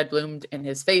as the red bloomed in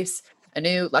his face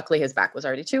anew. Luckily, his back was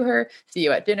already to her. See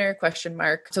you at dinner, ?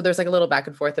 So there's like a little back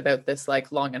and forth about this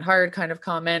like long and hard kind of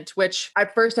comment, which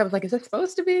at first I was like, is this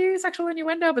supposed to be sexual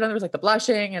innuendo? But then there was like the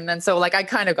blushing. And then so like I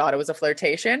kind of got it was a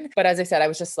flirtation. But as I said, I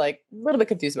was just like a little bit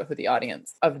confused about who the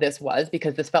audience of this was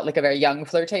because this felt like a very young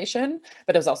flirtation,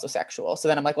 but it was also sexual. So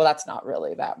then I'm like, well, that's not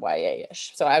really that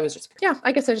YA-ish. So I was just,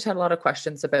 I guess I just had a lot of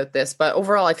questions about this. But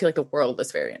overall, I feel like the world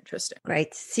is very interesting.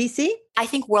 Great. Cece? I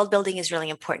think world building is really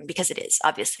important because it is,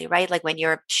 obviously, right? Like when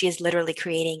she is literally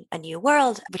creating a new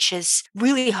world, which is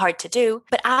really hard to do.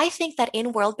 But I think that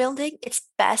in world building, it's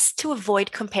best to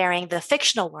avoid comparing the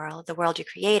fictional world, the world you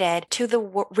created, to the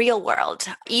real world,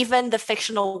 even the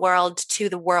fictional world to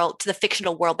the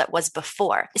fictional world that was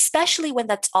before, especially when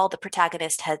that's all the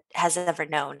protagonist has ever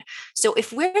known. So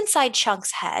if we're inside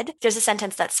Chunk's head, there's a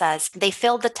sentence that says, they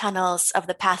filled the tunnels of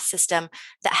the path system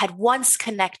that had once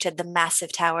connected the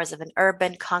massive towers of an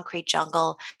urban concrete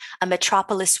jungle, a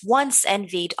metropolis once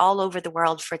envied all over the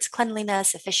world for its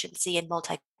cleanliness, efficiency, and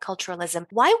multiculturalism.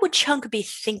 Why would Chunk be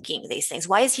thinking these things?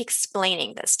 Why is he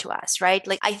explaining this to us, right?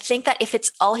 Like, I think that if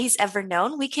it's all he's ever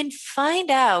known, we can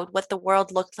find out what the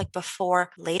world looked like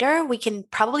before later. We can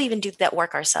probably even do that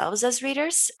work ourselves as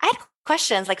readers. I had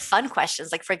questions, like fun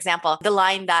questions. Like, for example, the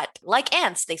line that, like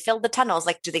ants, they filled the tunnels.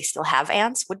 Like, do they still have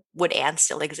ants? Would ants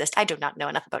still exist? I do not know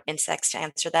enough about insects to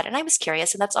answer that. And I was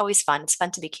curious, and that's always fun. It's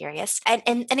fun to be curious. And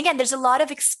again, there's a lot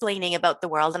of explaining about the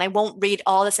world, and I won't read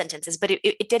all the sentences, but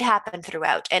it did happen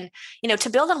throughout. And, to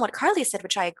build on what Carly said,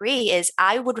 which I agree, is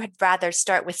I would rather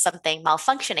start with something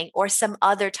malfunctioning or some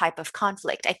other type of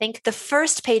conflict. I think the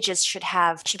first pages should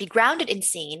be grounded in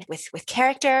scene with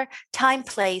character, time,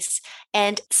 place,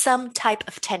 and some type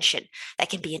of tension. That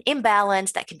can be an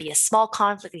imbalance, that can be a small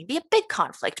conflict, it can be a big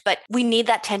conflict, but we need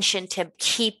that tension to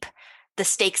keep the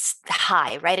stakes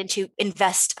high, right? And to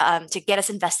invest, to get us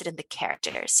invested in the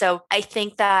characters. So I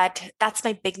think that's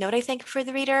my big note, I think, for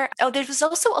the reader. Oh, there was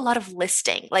also a lot of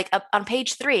listing. Like on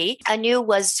page 3, Anu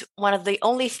was one of the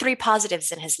only 3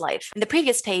 positives in his life. In the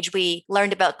previous page, we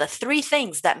learned about the 3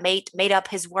 things that made up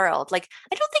his world. Like,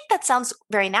 I don't think that sounds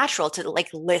very natural to like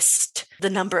list the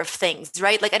number of things,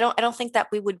 right? Like, I don't think that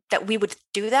we would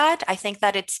do that. I think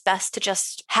that it's best to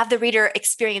just have the reader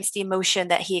experience the emotion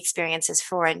that he experiences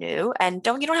for Anu. And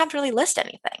you don't have to really list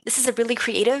anything. This is a really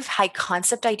creative, high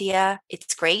concept idea.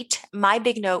 It's great. My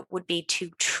big note would be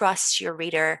to trust your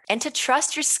reader and to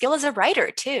trust your skill as a writer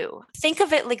too. Think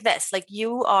of it like this, like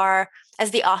you are,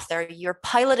 as the author, you're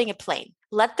piloting a plane.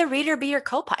 Let the reader be your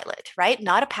co-pilot, right?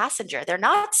 Not a passenger. They're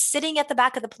not sitting at the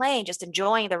back of the plane just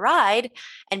enjoying the ride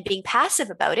and being passive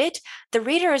about it. The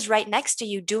reader is right next to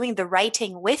you doing the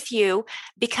writing with you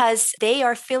because they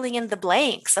are filling in the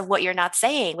blanks of what you're not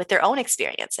saying with their own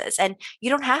experiences. And you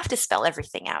don't have to spell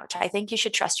everything out. I think you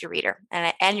should trust your reader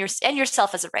and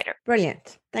yourself as a writer.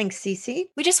 Brilliant. Thanks, Cece.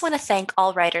 We just want to thank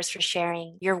all writers for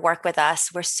sharing your work with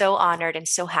us. We're so honored and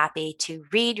so happy to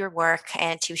read your work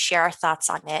and to share our thoughts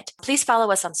on it. Please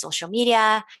follow us on social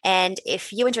media. And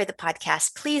if you enjoyed the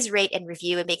podcast, please rate and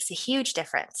review. It makes a huge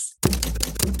difference.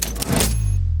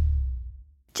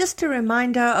 Just a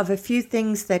reminder of a few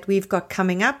things that we've got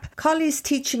coming up. Carly's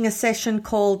teaching a session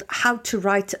called How to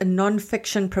Write a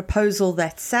Non-Fiction Proposal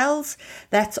That Sells.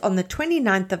 That's on the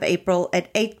 29th of April at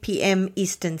 8 p.m.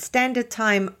 Eastern Standard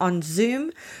Time on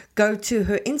Zoom. Go to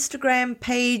her Instagram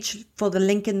page for the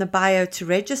link in the bio to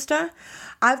register.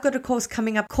 I've got a course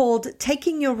coming up called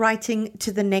Taking Your Writing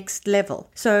to the Next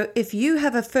Level. So if you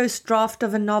have a first draft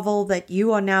of a novel that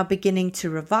you are now beginning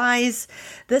to revise,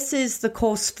 this is the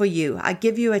course for you. I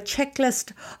give you a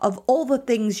checklist of all the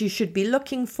things you should be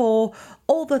looking for,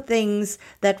 all the things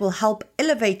that will help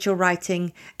elevate your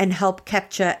writing and help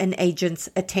capture an agent's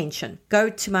attention. Go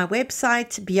to my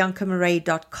website,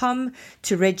 biancamarais.com,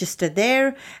 to register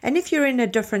there. And if you're in a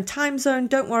different time zone,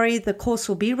 don't worry, the course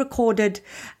will be recorded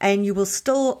and you will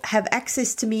still have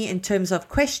access to me in terms of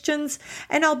questions,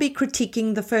 and I'll be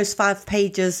critiquing the first 5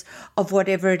 pages of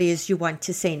whatever it is you want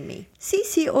to send me.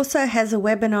 Cece also has a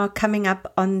webinar coming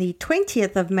up on the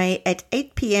 20th of May at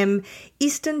 8 p.m.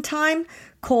 Eastern Time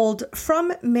called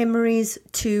From Memories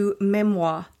to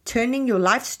Memoir, Turning Your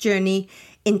Life's Journey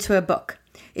into a Book.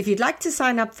 If you'd like to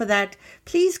sign up for that,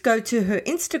 please go to her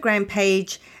Instagram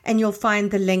page and you'll find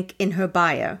the link in her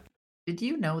bio. Did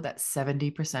you know that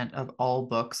 70% of all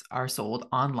books are sold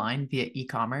online via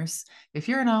e-commerce? If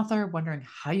you're an author wondering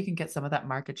how you can get some of that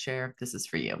market share, this is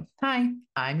for you. Hi,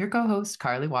 I'm your co-host,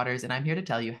 Carly Waters, and I'm here to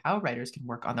tell you how writers can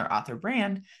work on their author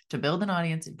brand to build an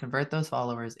audience and convert those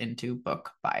followers into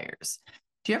book buyers.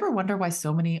 Do you ever wonder why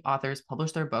so many authors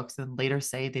publish their books and later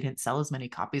say they didn't sell as many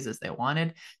copies as they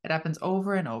wanted? It happens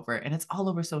over and over, and it's all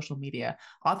over social media.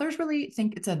 Authors really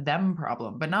think it's a them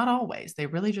problem, but not always. They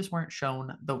really just weren't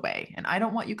shown the way. And I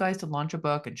don't want you guys to launch a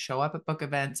book and show up at book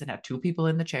events and have 2 people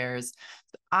in the chairs.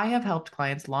 I have helped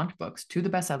clients launch books to the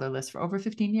bestseller list for over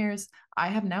 15 years. I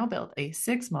have now built a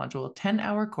 6-module,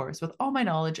 10-hour course with all my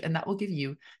knowledge, and that will give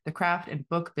you the craft and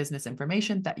book business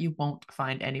information that you won't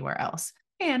find anywhere else.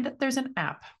 And there's an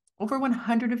app. Over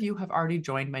 100 of you have already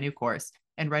joined my new course.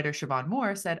 And writer Siobhan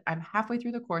Moore said, I'm halfway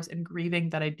through the course and grieving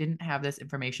that I didn't have this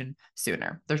information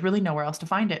sooner. There's really nowhere else to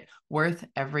find it. Worth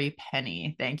every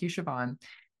penny. Thank you, Siobhan.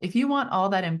 If you want all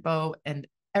that info and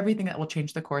everything that will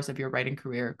change the course of your writing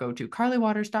career, go to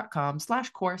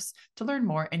carlywaters.com/course to learn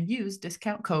more and use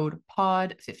discount code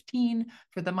POD15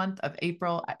 for the month of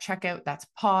April at checkout. That's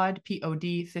POD,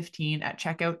 P-O-D 15 at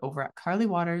checkout over at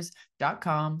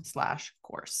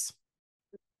carlywaters.com/course.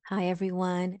 Hi,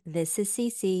 everyone. This is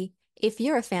Cece. If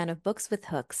you're a fan of books with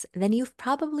hooks, then you've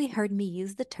probably heard me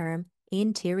use the term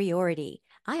interiority.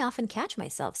 I often catch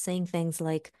myself saying things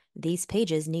like, these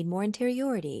pages need more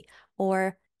interiority,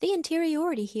 or the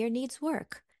interiority here needs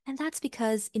work. And that's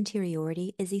because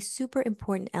interiority is a super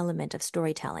important element of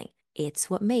storytelling.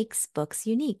 It's what makes books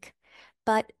unique.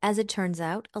 But as it turns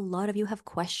out, a lot of you have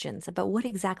questions about what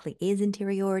exactly is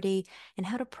interiority and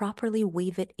how to properly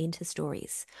weave it into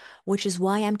stories, which is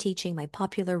why I'm teaching my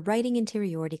popular Writing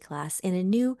Interiority class in a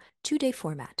new 2-day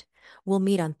format. We'll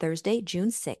meet on Thursday,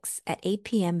 June 6th at 8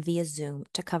 p.m. via Zoom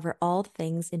to cover all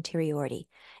things interiority,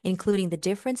 including the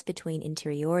difference between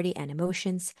interiority and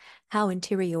emotions, how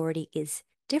interiority is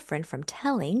different from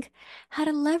telling, how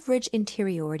to leverage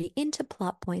interiority into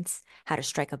plot points, how to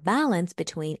strike a balance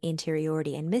between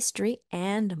interiority and mystery,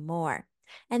 and more.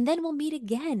 And then we'll meet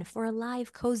again for a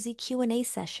live cozy Q&A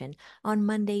session on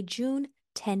Monday, June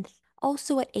 10th,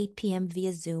 also at 8 p.m.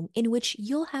 via Zoom, in which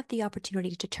you'll have the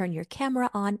opportunity to turn your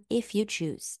camera on if you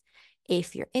choose.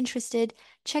 If you're interested,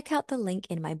 check out the link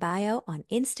in my bio on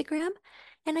Instagram,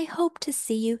 and I hope to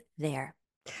see you there.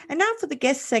 And now for the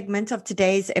guest segment of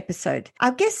today's episode.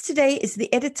 Our guest today is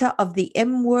the editor of the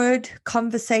M Word,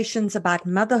 Conversations About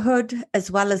Motherhood,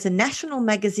 as well as a National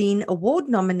Magazine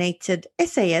Award-nominated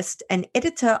essayist and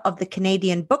editor of the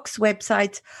Canadian Books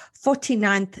website,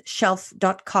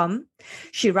 49thshelf.com.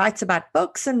 She writes about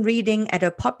books and reading at her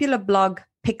popular blog,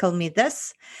 Pickle Me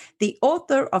This, the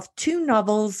author of 2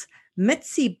 novels,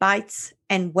 Mitzi Bites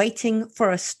and Waiting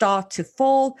for a Star to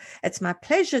Fall. It's my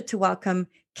pleasure to welcome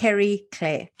Kerry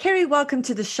Clare. Kerry, welcome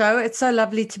to the show. It's so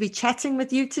lovely to be chatting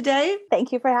with you today.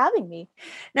 Thank you for having me.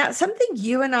 Now, something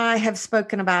you and I have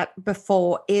spoken about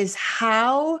before is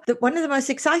how one of the most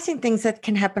exciting things that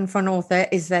can happen for an author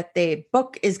is that their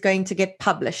book is going to get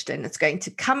published and it's going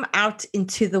to come out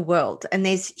into the world. And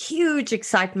there's huge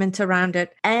excitement around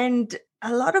it. And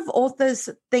a lot of authors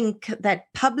think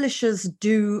that publishers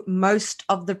do most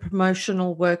of the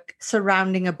promotional work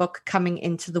surrounding a book coming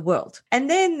into the world. And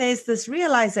then there's this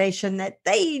realization that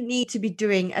they need to be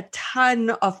doing a ton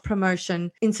of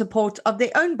promotion in support of their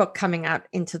own book coming out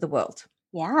into the world.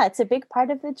 Yeah, it's a big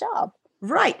part of the job.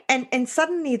 Right. And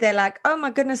suddenly they're like, oh my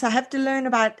goodness, I have to learn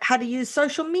about how to use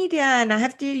social media, and I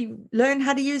have to learn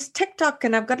how to use TikTok,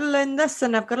 and I've got to learn this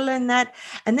and I've got to learn that.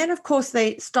 And then of course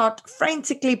they start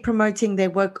frantically promoting their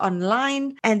work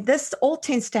online. And this all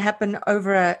tends to happen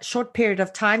over a short period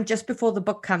of time, just before the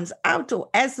book comes out or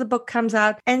as the book comes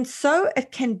out. And so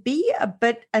it can be a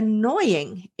bit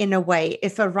annoying in a way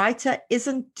if a writer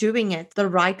isn't doing it the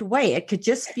right way. It could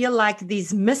just feel like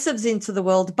these missives into the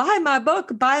world, buy my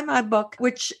book,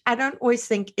 which I don't always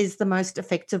think is the most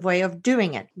effective way of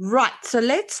doing it. Right. So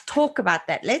let's talk about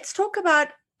that. Let's talk about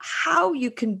how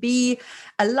you can be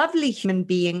a lovely human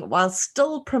being while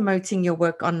still promoting your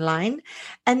work online.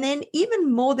 And then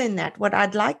even more than that, what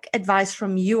I'd like advice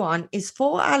from you on is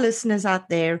for our listeners out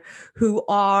there who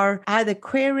are either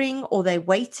querying or they're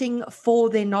waiting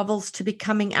for their novels to be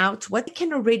coming out, what they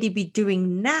can already be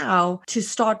doing now to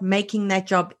start making that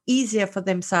job easier for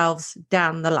themselves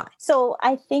down the line. So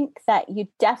I think that you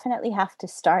definitely have to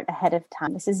start ahead of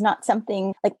time. This is not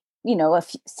something like,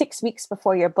 6 weeks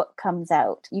before your book comes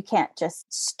out. You can't just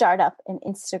start up an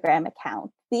Instagram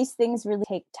account. These things really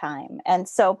take time. And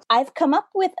so I've come up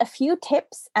with a few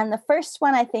tips. And the first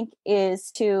one, I think,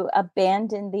 is to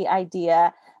abandon the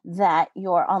idea that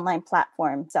your online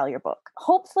platform sell your book.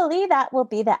 Hopefully that will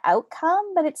be the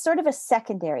outcome, but it's sort of a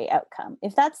secondary outcome.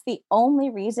 If that's the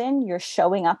only reason you're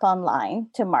showing up online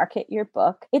to market your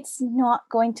book, it's not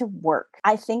going to work.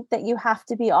 I think that you have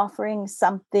to be offering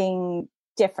something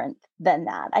different than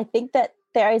that. I think that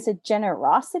there is a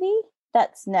generosity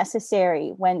that's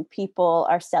necessary when people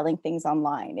are selling things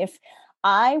online. If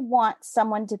I want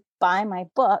someone to buy my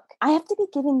book, I have to be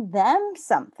giving them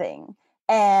something.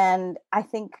 And I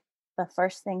think the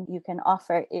first thing you can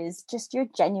offer is just your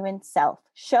genuine self.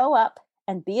 Show up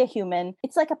and be a human.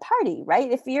 It's like a party,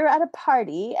 right? If you're at a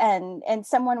party and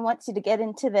someone wants you to get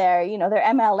into their, their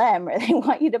MLM, or they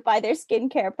want you to buy their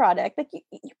skincare product, like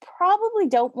you probably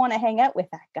don't want to hang out with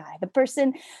that guy, the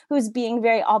person who's being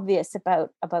very obvious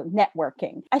about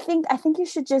networking. I think you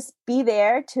should just be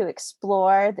there to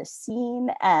explore the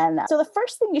scene. And so the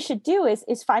first thing you should do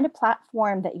is find a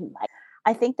platform that you like.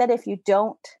 I think that if you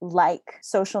don't like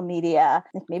social media,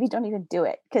 maybe don't even do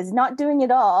it, because not doing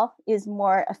it all is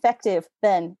more effective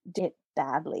than doing it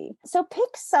badly. So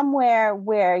pick somewhere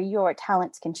where your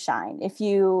talents can shine. If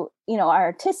you are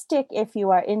artistic, if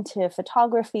you are into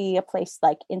photography, a place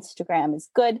like Instagram is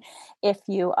good. If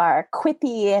you are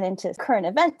quippy and into current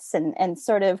events and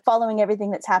sort of following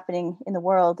everything that's happening in the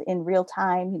world in real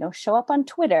time, show up on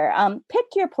Twitter. Pick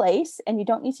your place, and you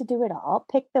don't need to do it all.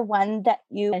 Pick the one that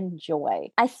you enjoy.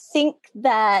 I think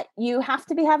that you have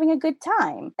to be having a good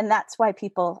time, and that's why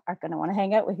people are going to want to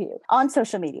hang out with you on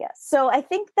social media. So I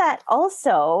think that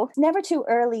also it's never too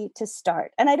early to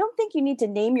start. And I don't think you need to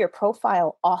name your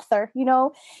profile author. You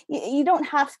don't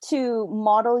have to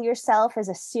model yourself as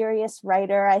a serious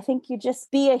writer. I think you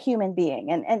just be a human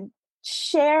being and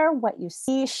share what you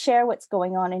see, share what's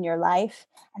going on in your life.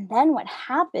 And then what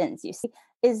happens, you see,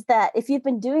 is that if you've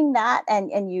been doing that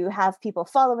and you have people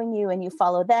following you and you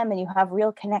follow them and you have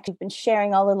real connection, you've been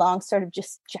sharing all along sort of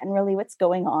just generally what's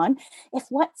going on. If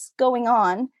what's going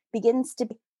on begins to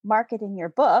be marketed in your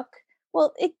book,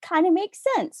 well, it kind of makes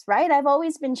sense, right? I've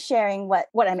always been sharing what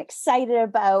I'm excited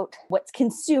about, what's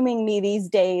consuming me these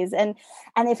days. And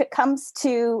if it comes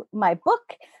to my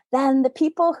book, then the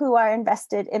people who are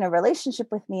invested in a relationship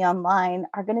with me online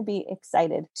are going to be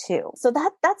excited too. So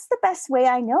that's the best way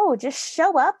I know. Just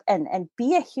show up and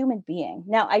be a human being.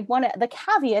 Now, the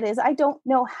caveat is I don't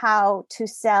know how to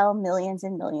sell millions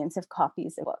and millions of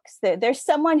copies of books. There's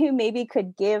someone who maybe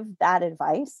could give that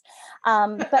advice.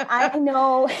 But I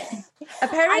know...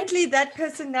 Apparently that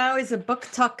person now is a book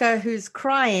talker who's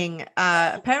crying.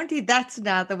 Apparently that's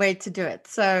now the way to do it.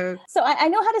 So I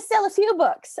know how to sell a few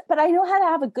books, but I know how to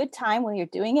have a good time when you're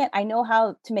doing it. I know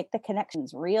how to make the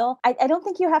connections real. I don't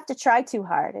think you have to try too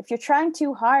hard. If you're trying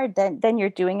too hard, then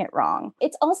you're doing it wrong.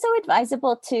 It's also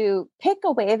advisable to pick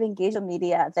a way of engaging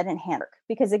media that enhance work.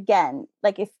 Because again,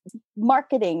 like if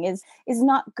marketing is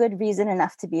not good reason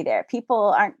enough to be there,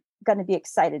 people aren't going to be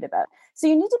excited about. So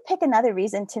you need to pick another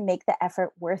reason to make the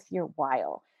effort worth your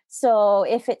while. So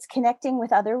if it's connecting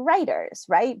with other writers,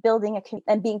 right? Building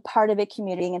and being part of a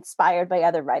community inspired by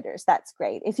other writers, that's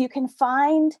great. If you can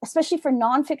find, especially for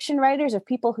nonfiction writers or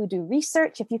people who do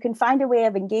research, if you can find a way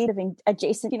of engaging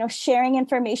adjacent, sharing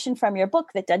information from your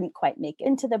book that doesn't quite make it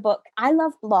into the book. I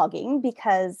love blogging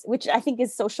which I think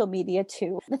is social media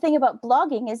too. The thing about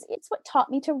blogging is it's what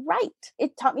taught me to write.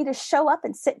 It taught me to show up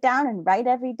and sit down and write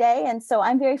every day. And so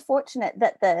I'm very fortunate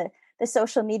that the the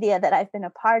social media that I've been a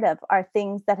part of are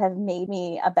things that have made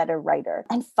me a better writer.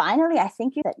 And finally, I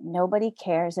think that nobody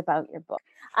cares about your book.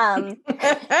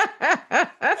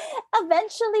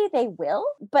 Eventually they will,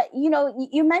 but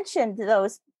you mentioned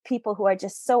those people who are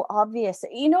just so obvious.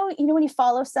 When you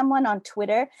follow someone on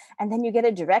Twitter and then you get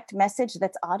a direct message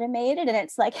that's automated and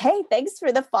it's like, hey, thanks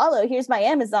for the follow. Here's my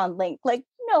Amazon link. Like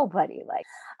nobody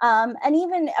and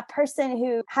even a person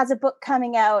who has a book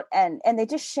coming out and they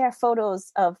just share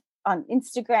photos on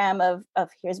Instagram of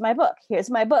here's my book.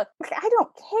 I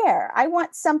don't care. I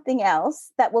want something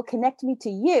else that will connect me to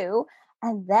you.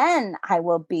 And then I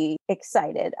will be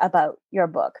excited about your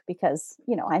book because,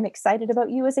 I'm excited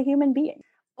about you as a human being.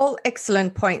 All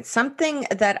excellent points. Something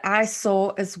that I saw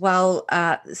as well,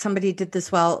 somebody did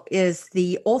this well, is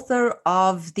the author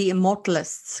of The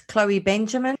Immortalists, Chloe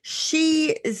Benjamin.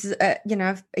 She is, a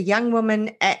young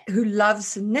woman who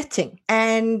loves knitting.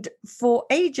 And for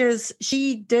ages,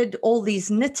 she did all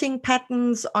these knitting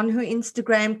patterns on her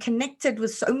Instagram, connected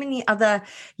with so many other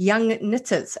young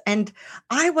knitters. And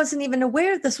I wasn't even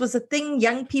aware this was a thing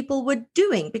young people were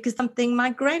doing because something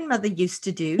my grandmother used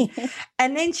to do.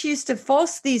 And then she used to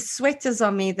force these sweaters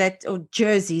on me or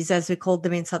jerseys, as we called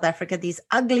them in South Africa, these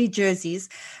ugly jerseys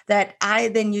that I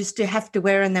then used to have to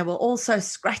wear. And they were all so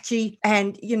scratchy.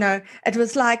 And, it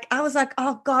was like, I was like,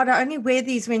 oh God, I only wear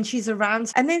these when she's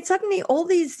around. And then suddenly all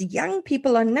these young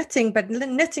people are knitting, but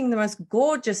knitting the most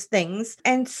gorgeous things.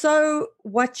 And so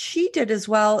what she did as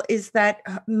well is that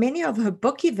many of her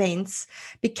book events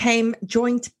became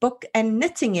joint book and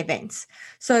knitting events.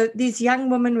 So these young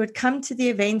women would come to the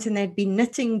event and they'd be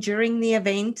knitting during the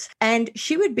event, and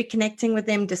she would be connecting with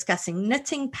them, discussing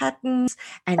knitting patterns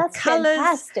and That's colors.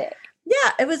 Fantastic.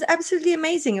 Yeah, it was absolutely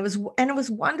amazing. It was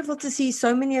wonderful to see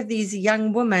so many of these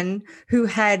young women who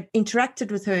had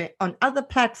interacted with her on other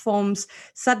platforms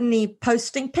suddenly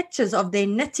posting pictures of their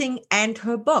knitting and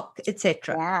her book,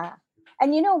 etc. Yeah.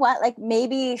 And you know what? Like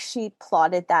maybe she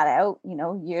plotted that out,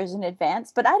 years in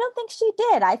advance, but I don't think she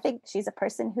did. I think she's a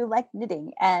person who liked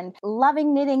knitting, and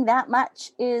loving knitting that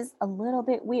much is a little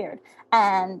bit weird.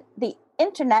 And the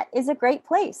internet is a great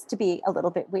place to be a little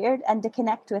bit weird and to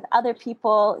connect with other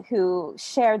people who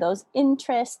share those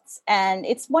interests. And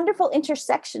it's wonderful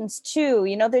intersections too.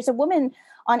 There's a woman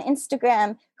on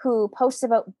Instagram who posts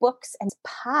about books and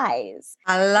pies.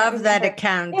 I love that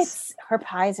account. Her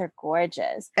pies are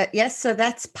gorgeous. Yes, so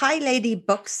that's Pie Lady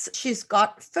Books. She's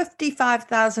got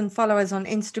 55,000 followers on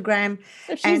Instagram.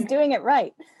 So she's doing it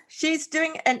right. She's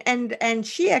doing, and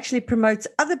she actually promotes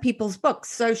other people's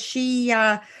books. So she,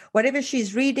 whatever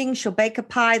she's reading, she'll bake a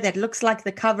pie that looks like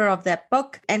the cover of that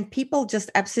book, and people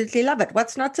just absolutely love it.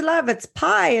 What's not to love? It's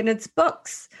pie and it's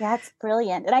books. That's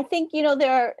brilliant. And I think,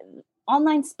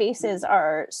 online spaces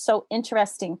are so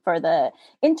interesting for the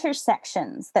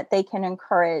intersections that they can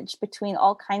encourage between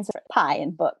all kinds of pie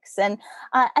and books. And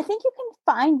I think you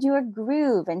can find your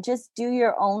groove and just do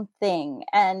your own thing.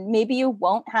 And maybe you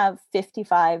won't have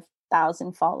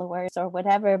 55,000 followers or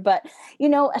whatever, but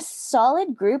a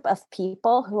solid group of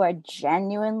people who are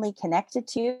genuinely connected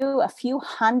to you, a few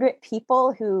hundred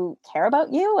people who care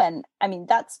about you. And I mean,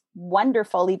 that's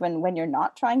wonderful, even when you're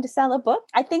not trying to sell a book.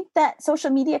 I think that social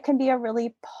media can be a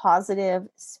really positive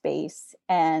space.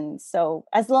 And so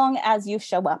as long as you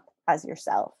show up as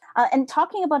yourself, and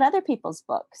talking about other people's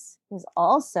books is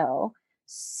also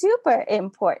super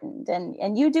important.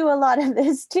 And you do a lot of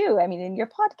this too. I mean, in your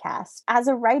podcast, as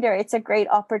a writer, it's a great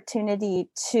opportunity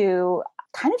to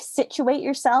kind of situate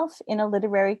yourself in a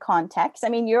literary context. I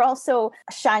mean, you're also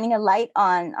shining a light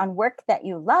on work that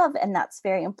you love, and that's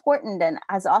very important. And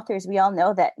as authors, we all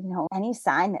know that, any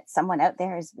sign that someone out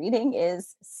there is reading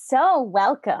is so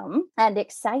welcome and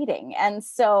exciting. And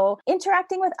so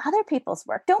interacting with other people's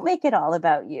work, don't make it all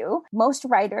about you. Most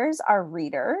writers are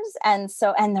readers. And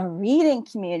the reading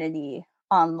community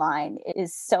online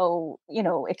is so,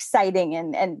 exciting.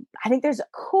 And I think there's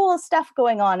cool stuff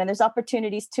going on, and there's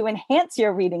opportunities to enhance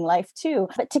your reading life too,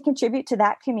 but to contribute to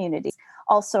that community is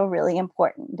also really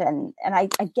important. And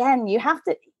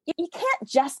you can't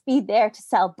just be there to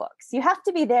sell books. You have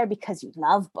to be there because you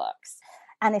love books.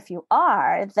 And if you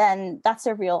are, then that's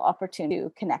a real opportunity to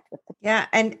connect with people. Yeah,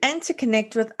 and to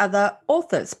connect with other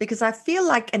authors, because I feel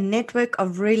like a network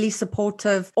of really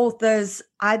supportive authors,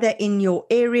 either in your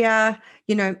area,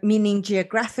 meaning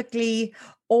geographically,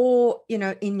 or,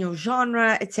 in your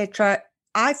genre, etc.,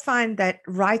 I find that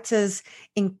writers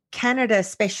in Canada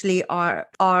especially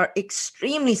are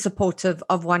extremely supportive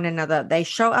of one another. They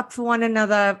show up for one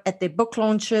another at their book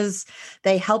launches.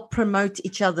 They help promote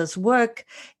each other's work.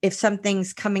 If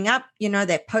something's coming up,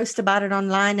 they post about it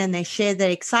online and they share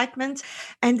their excitement.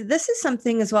 And this is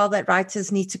something as well that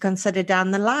writers need to consider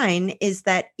down the line, is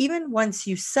that even once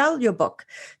you sell your book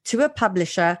to a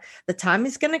publisher, the time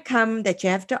is going to come that you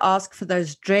have to ask for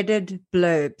those dreaded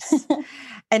blurbs.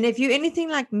 And if you're anything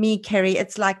like me, Kerry,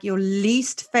 it's like your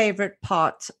least favorite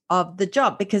part of the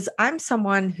job, because I'm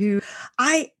someone who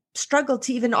I struggle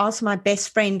to even ask my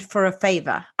best friend for a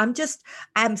favor.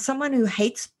 I'm someone who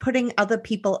hates putting other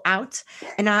people out,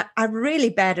 and I'm really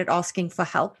bad at asking for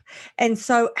help. And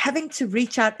so having to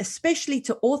reach out, especially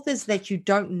to authors that you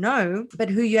don't know, but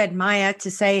who you admire, to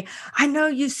say, I know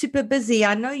you're super busy.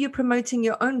 I know you're promoting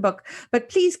your own book, but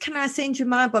please, can I send you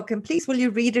my book? And please, will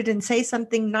you read it and say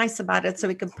something nice about it so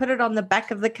we can put it on the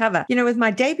back of the cover? With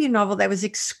my debut novel, that was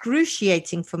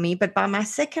excruciating for me. But by my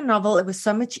second novel, it was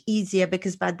so much easier,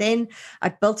 because by then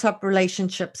I'd built up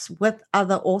relationships with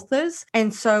other authors.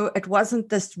 And so it wasn't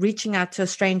this reaching out to a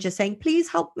stranger saying, please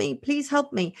help me, please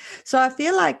help me. So I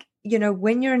feel like,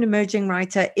 when you're an emerging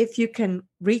writer, if you can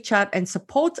reach out and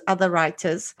support other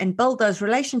writers and build those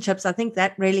relationships, I think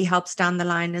that really helps down the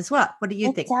line as well. What do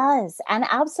you think? It does. And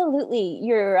absolutely.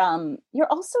 You're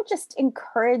also just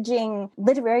encouraging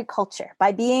literary culture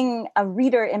by being a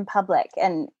reader in public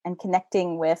and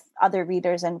connecting with other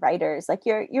readers and writers. Like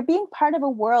you're being part of a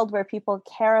world where people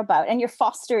care about, and you're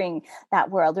fostering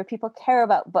that world where people care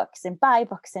about books and buy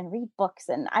books and read books.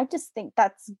 And I just think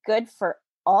that's good for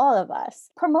all of us.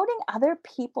 Promoting other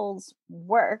people's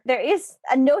work, there is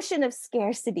a notion of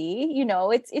scarcity.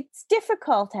 It's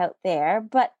difficult out there,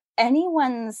 but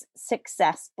anyone's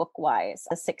success book-wise,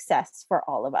 a success for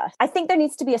all of us. I think there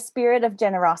needs to be a spirit of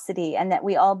generosity, and that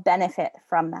we all benefit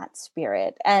from that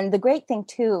spirit. And the great thing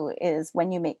too is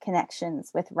when you make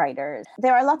connections with writers,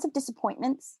 there are lots of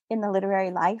disappointments in the literary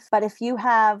life, but if you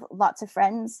have lots of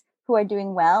friends who are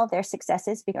doing well, their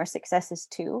successes become our successes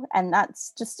too. And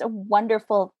that's just a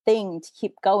wonderful thing to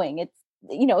keep going. It's,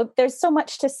 there's so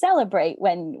much to celebrate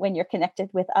when you're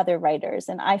connected with other writers.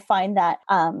 And I find that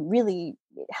really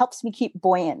helps me keep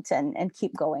buoyant and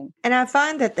keep going. And I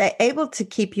find that they're able to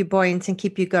keep you buoyant and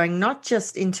keep you going, not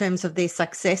just in terms of their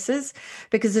successes,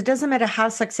 because it doesn't matter how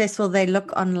successful they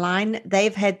look online.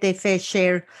 They've had their fair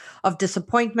share of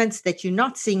disappointments that you're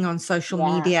not seeing on social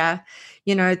media.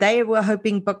 They were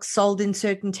hoping books sold in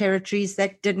certain territories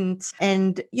that didn't.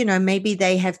 And, maybe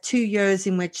they have 2 years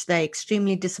in which they're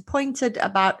extremely disappointed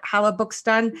about how a book's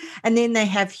done, and then they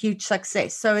have huge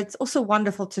success. So it's also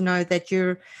wonderful to know that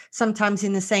you're sometimes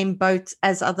in the same boat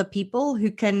as other people who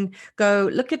can go,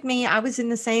 look at me, I was in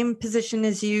the same position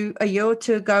as you a year or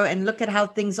two ago, and look at how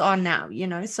things are now,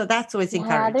 so that's always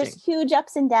encouraging. There's huge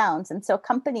ups and downs. And so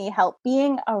company help.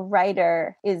 Being a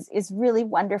writer is really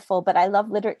wonderful, but I love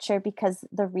literature because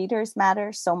the readers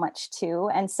matter so much too.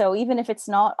 And so even if it's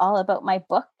not all about my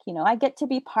book, I get to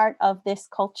be part of this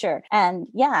culture. And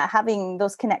having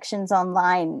those connections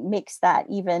online makes that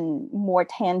even more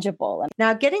tangible.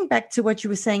 Now, getting back to what you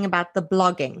were saying about the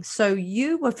blogging. So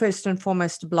you were first and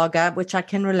foremost a blogger, which I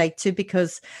can relate to,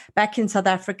 because back in South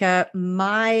Africa,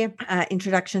 my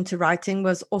introduction to writing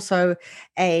was also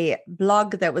a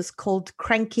blog that was called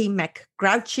Cranky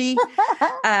MacGrouchy.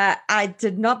 I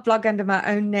did not blog under my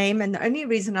own name. And the only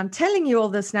reason I'm telling you all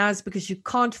this now is because you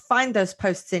can't find those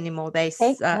posts anymore.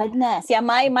 Thank goodness. Yeah,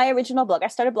 my original blog, I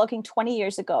started blogging 20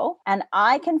 years ago, and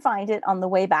I can find it on the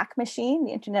Wayback Machine,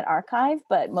 the Internet Archive,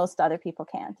 but most other people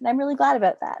can't. And I'm really glad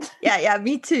about that. Yeah,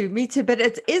 me too. But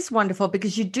it is wonderful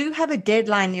because you do have a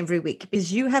deadline every week,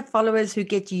 because you have followers who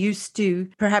get used to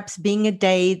perhaps being a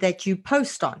day that you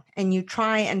post on, and you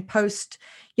try and post,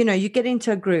 you get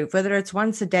into a groove, whether it's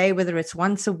once a day, whether it's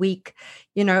once a week,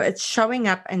 it's showing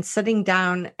up and sitting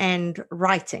down and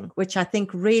writing, which I think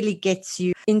really gets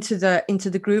you into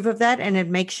the groove of that. And it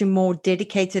makes you more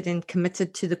dedicated and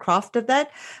committed to the craft of that.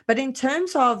 But in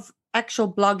terms of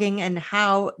actual blogging and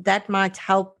how that might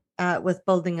help with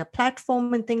building a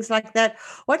platform and things like that,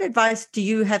 what advice do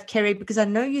you have, Kerry? Because I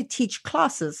know you teach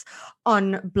classes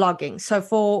on blogging. So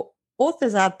for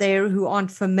authors out there who aren't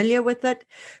familiar with it,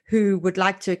 who would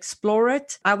like to explore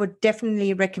it, I would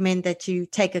definitely recommend that you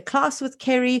take a class with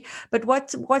Kerry. But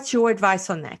what's your advice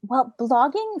on that? Well,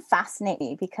 blogging fascinates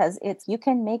me because you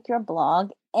can make your blog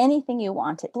anything you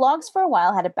want it. Blogs for a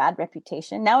while had a bad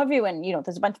reputation. Now everyone,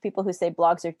 there's a bunch of people who say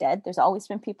blogs are dead. There's always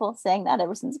been people saying that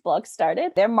ever since blogs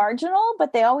started. They're marginal,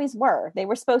 but they always were. They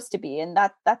were supposed to be. And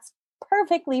that's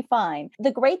perfectly fine.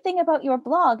 The great thing about your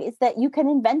blog is that you can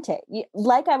invent it.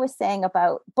 Like I was saying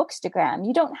about Bookstagram,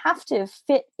 you don't have to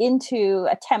fit into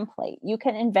a template. You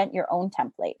can invent your own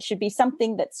template. It should be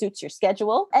something that suits your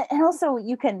schedule. And also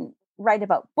you can write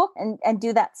about book and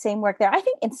do that same work there. I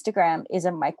think Instagram is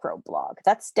a micro blog.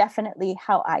 That's definitely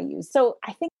how I use. So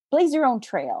I think blaze your own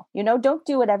trail, don't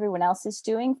do what everyone else is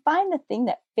doing. Find the thing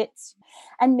that fits.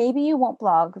 And maybe you won't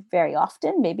blog very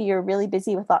often. Maybe you're really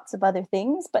busy with lots of other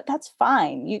things, but that's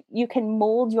fine. You can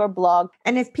mold your blog.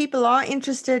 And if people are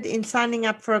interested in signing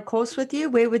up for a course with you,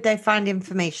 where would they find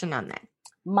information on that?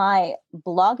 My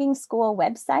blogging school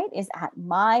website is at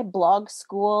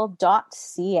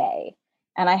myblogschool.ca.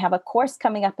 And I have a course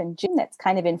coming up in June that's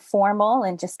kind of informal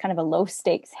and just kind of a low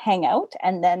stakes hangout.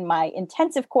 And then my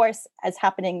intensive course is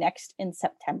happening next in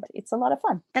September. It's a lot of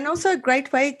fun. And also a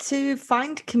great way to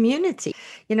find community.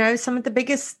 Some of the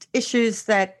biggest issues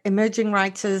that emerging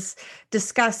writers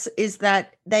discuss is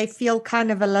that they feel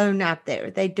kind of alone out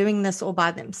there. They're doing this all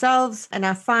by themselves. And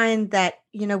I find that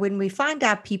when we find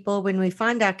our people, when we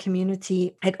find our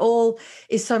community, it all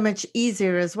is so much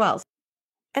easier as well.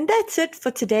 And that's it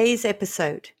for today's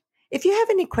episode. If you have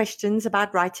any questions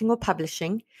about writing or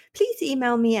publishing, please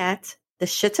email me at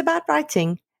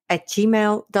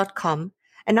theshitaboutwriting@gmail.com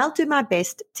and I'll do my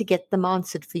best to get them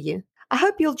answered for you. I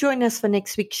hope you'll join us for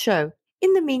next week's show.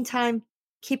 In the meantime,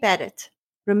 keep at it.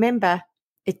 Remember,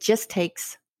 it just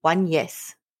takes one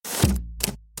yes.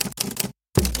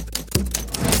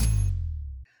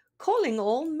 Calling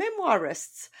all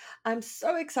memoirists. I'm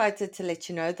so excited to let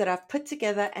you know that I've put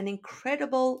together an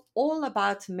incredible all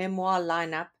about memoir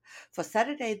lineup for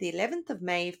Saturday, the 11th of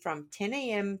May from 10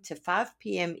 a.m. to 5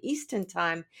 p.m. Eastern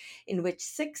Time, in which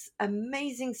 6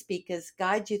 amazing speakers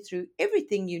guide you through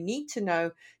everything you need to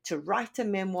know to write a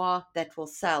memoir that will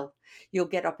sell. You'll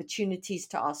get opportunities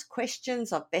to ask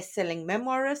questions of best-selling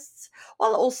memoirists,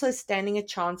 while also standing a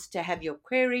chance to have your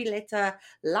query letter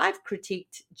live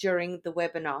critiqued during the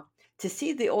webinar. To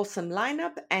see the awesome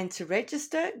lineup and to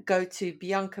register, go to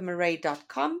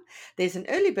biancamarais.com. There's an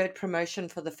early bird promotion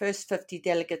for the first 50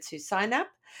 delegates who sign up.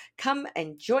 Come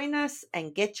and join us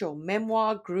and get your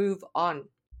memoir groove on.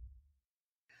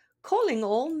 Calling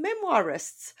all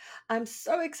memoirists. I'm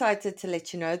so excited to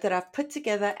let you know that I've put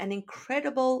together an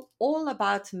incredible all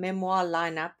about memoir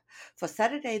lineup for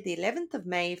Saturday, the 11th of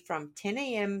May from 10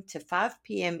 a.m. to 5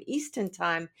 p.m. Eastern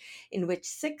Time, in which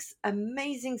 6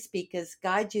 amazing speakers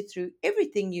guide you through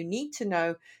everything you need to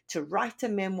know to write a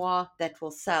memoir that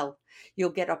will sell.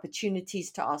 You'll get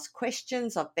opportunities to ask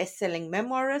questions of best-selling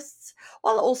memoirists,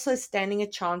 while also standing a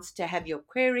chance to have your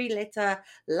query letter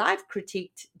live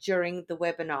critiqued during the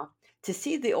webinar. To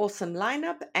see the awesome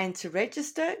lineup and to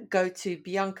register, go to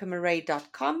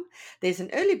biancamarais.com. There's an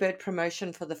early bird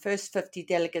promotion for the first 50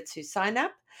 delegates who sign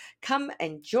up. Come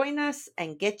and join us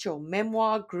and get your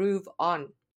memoir groove on.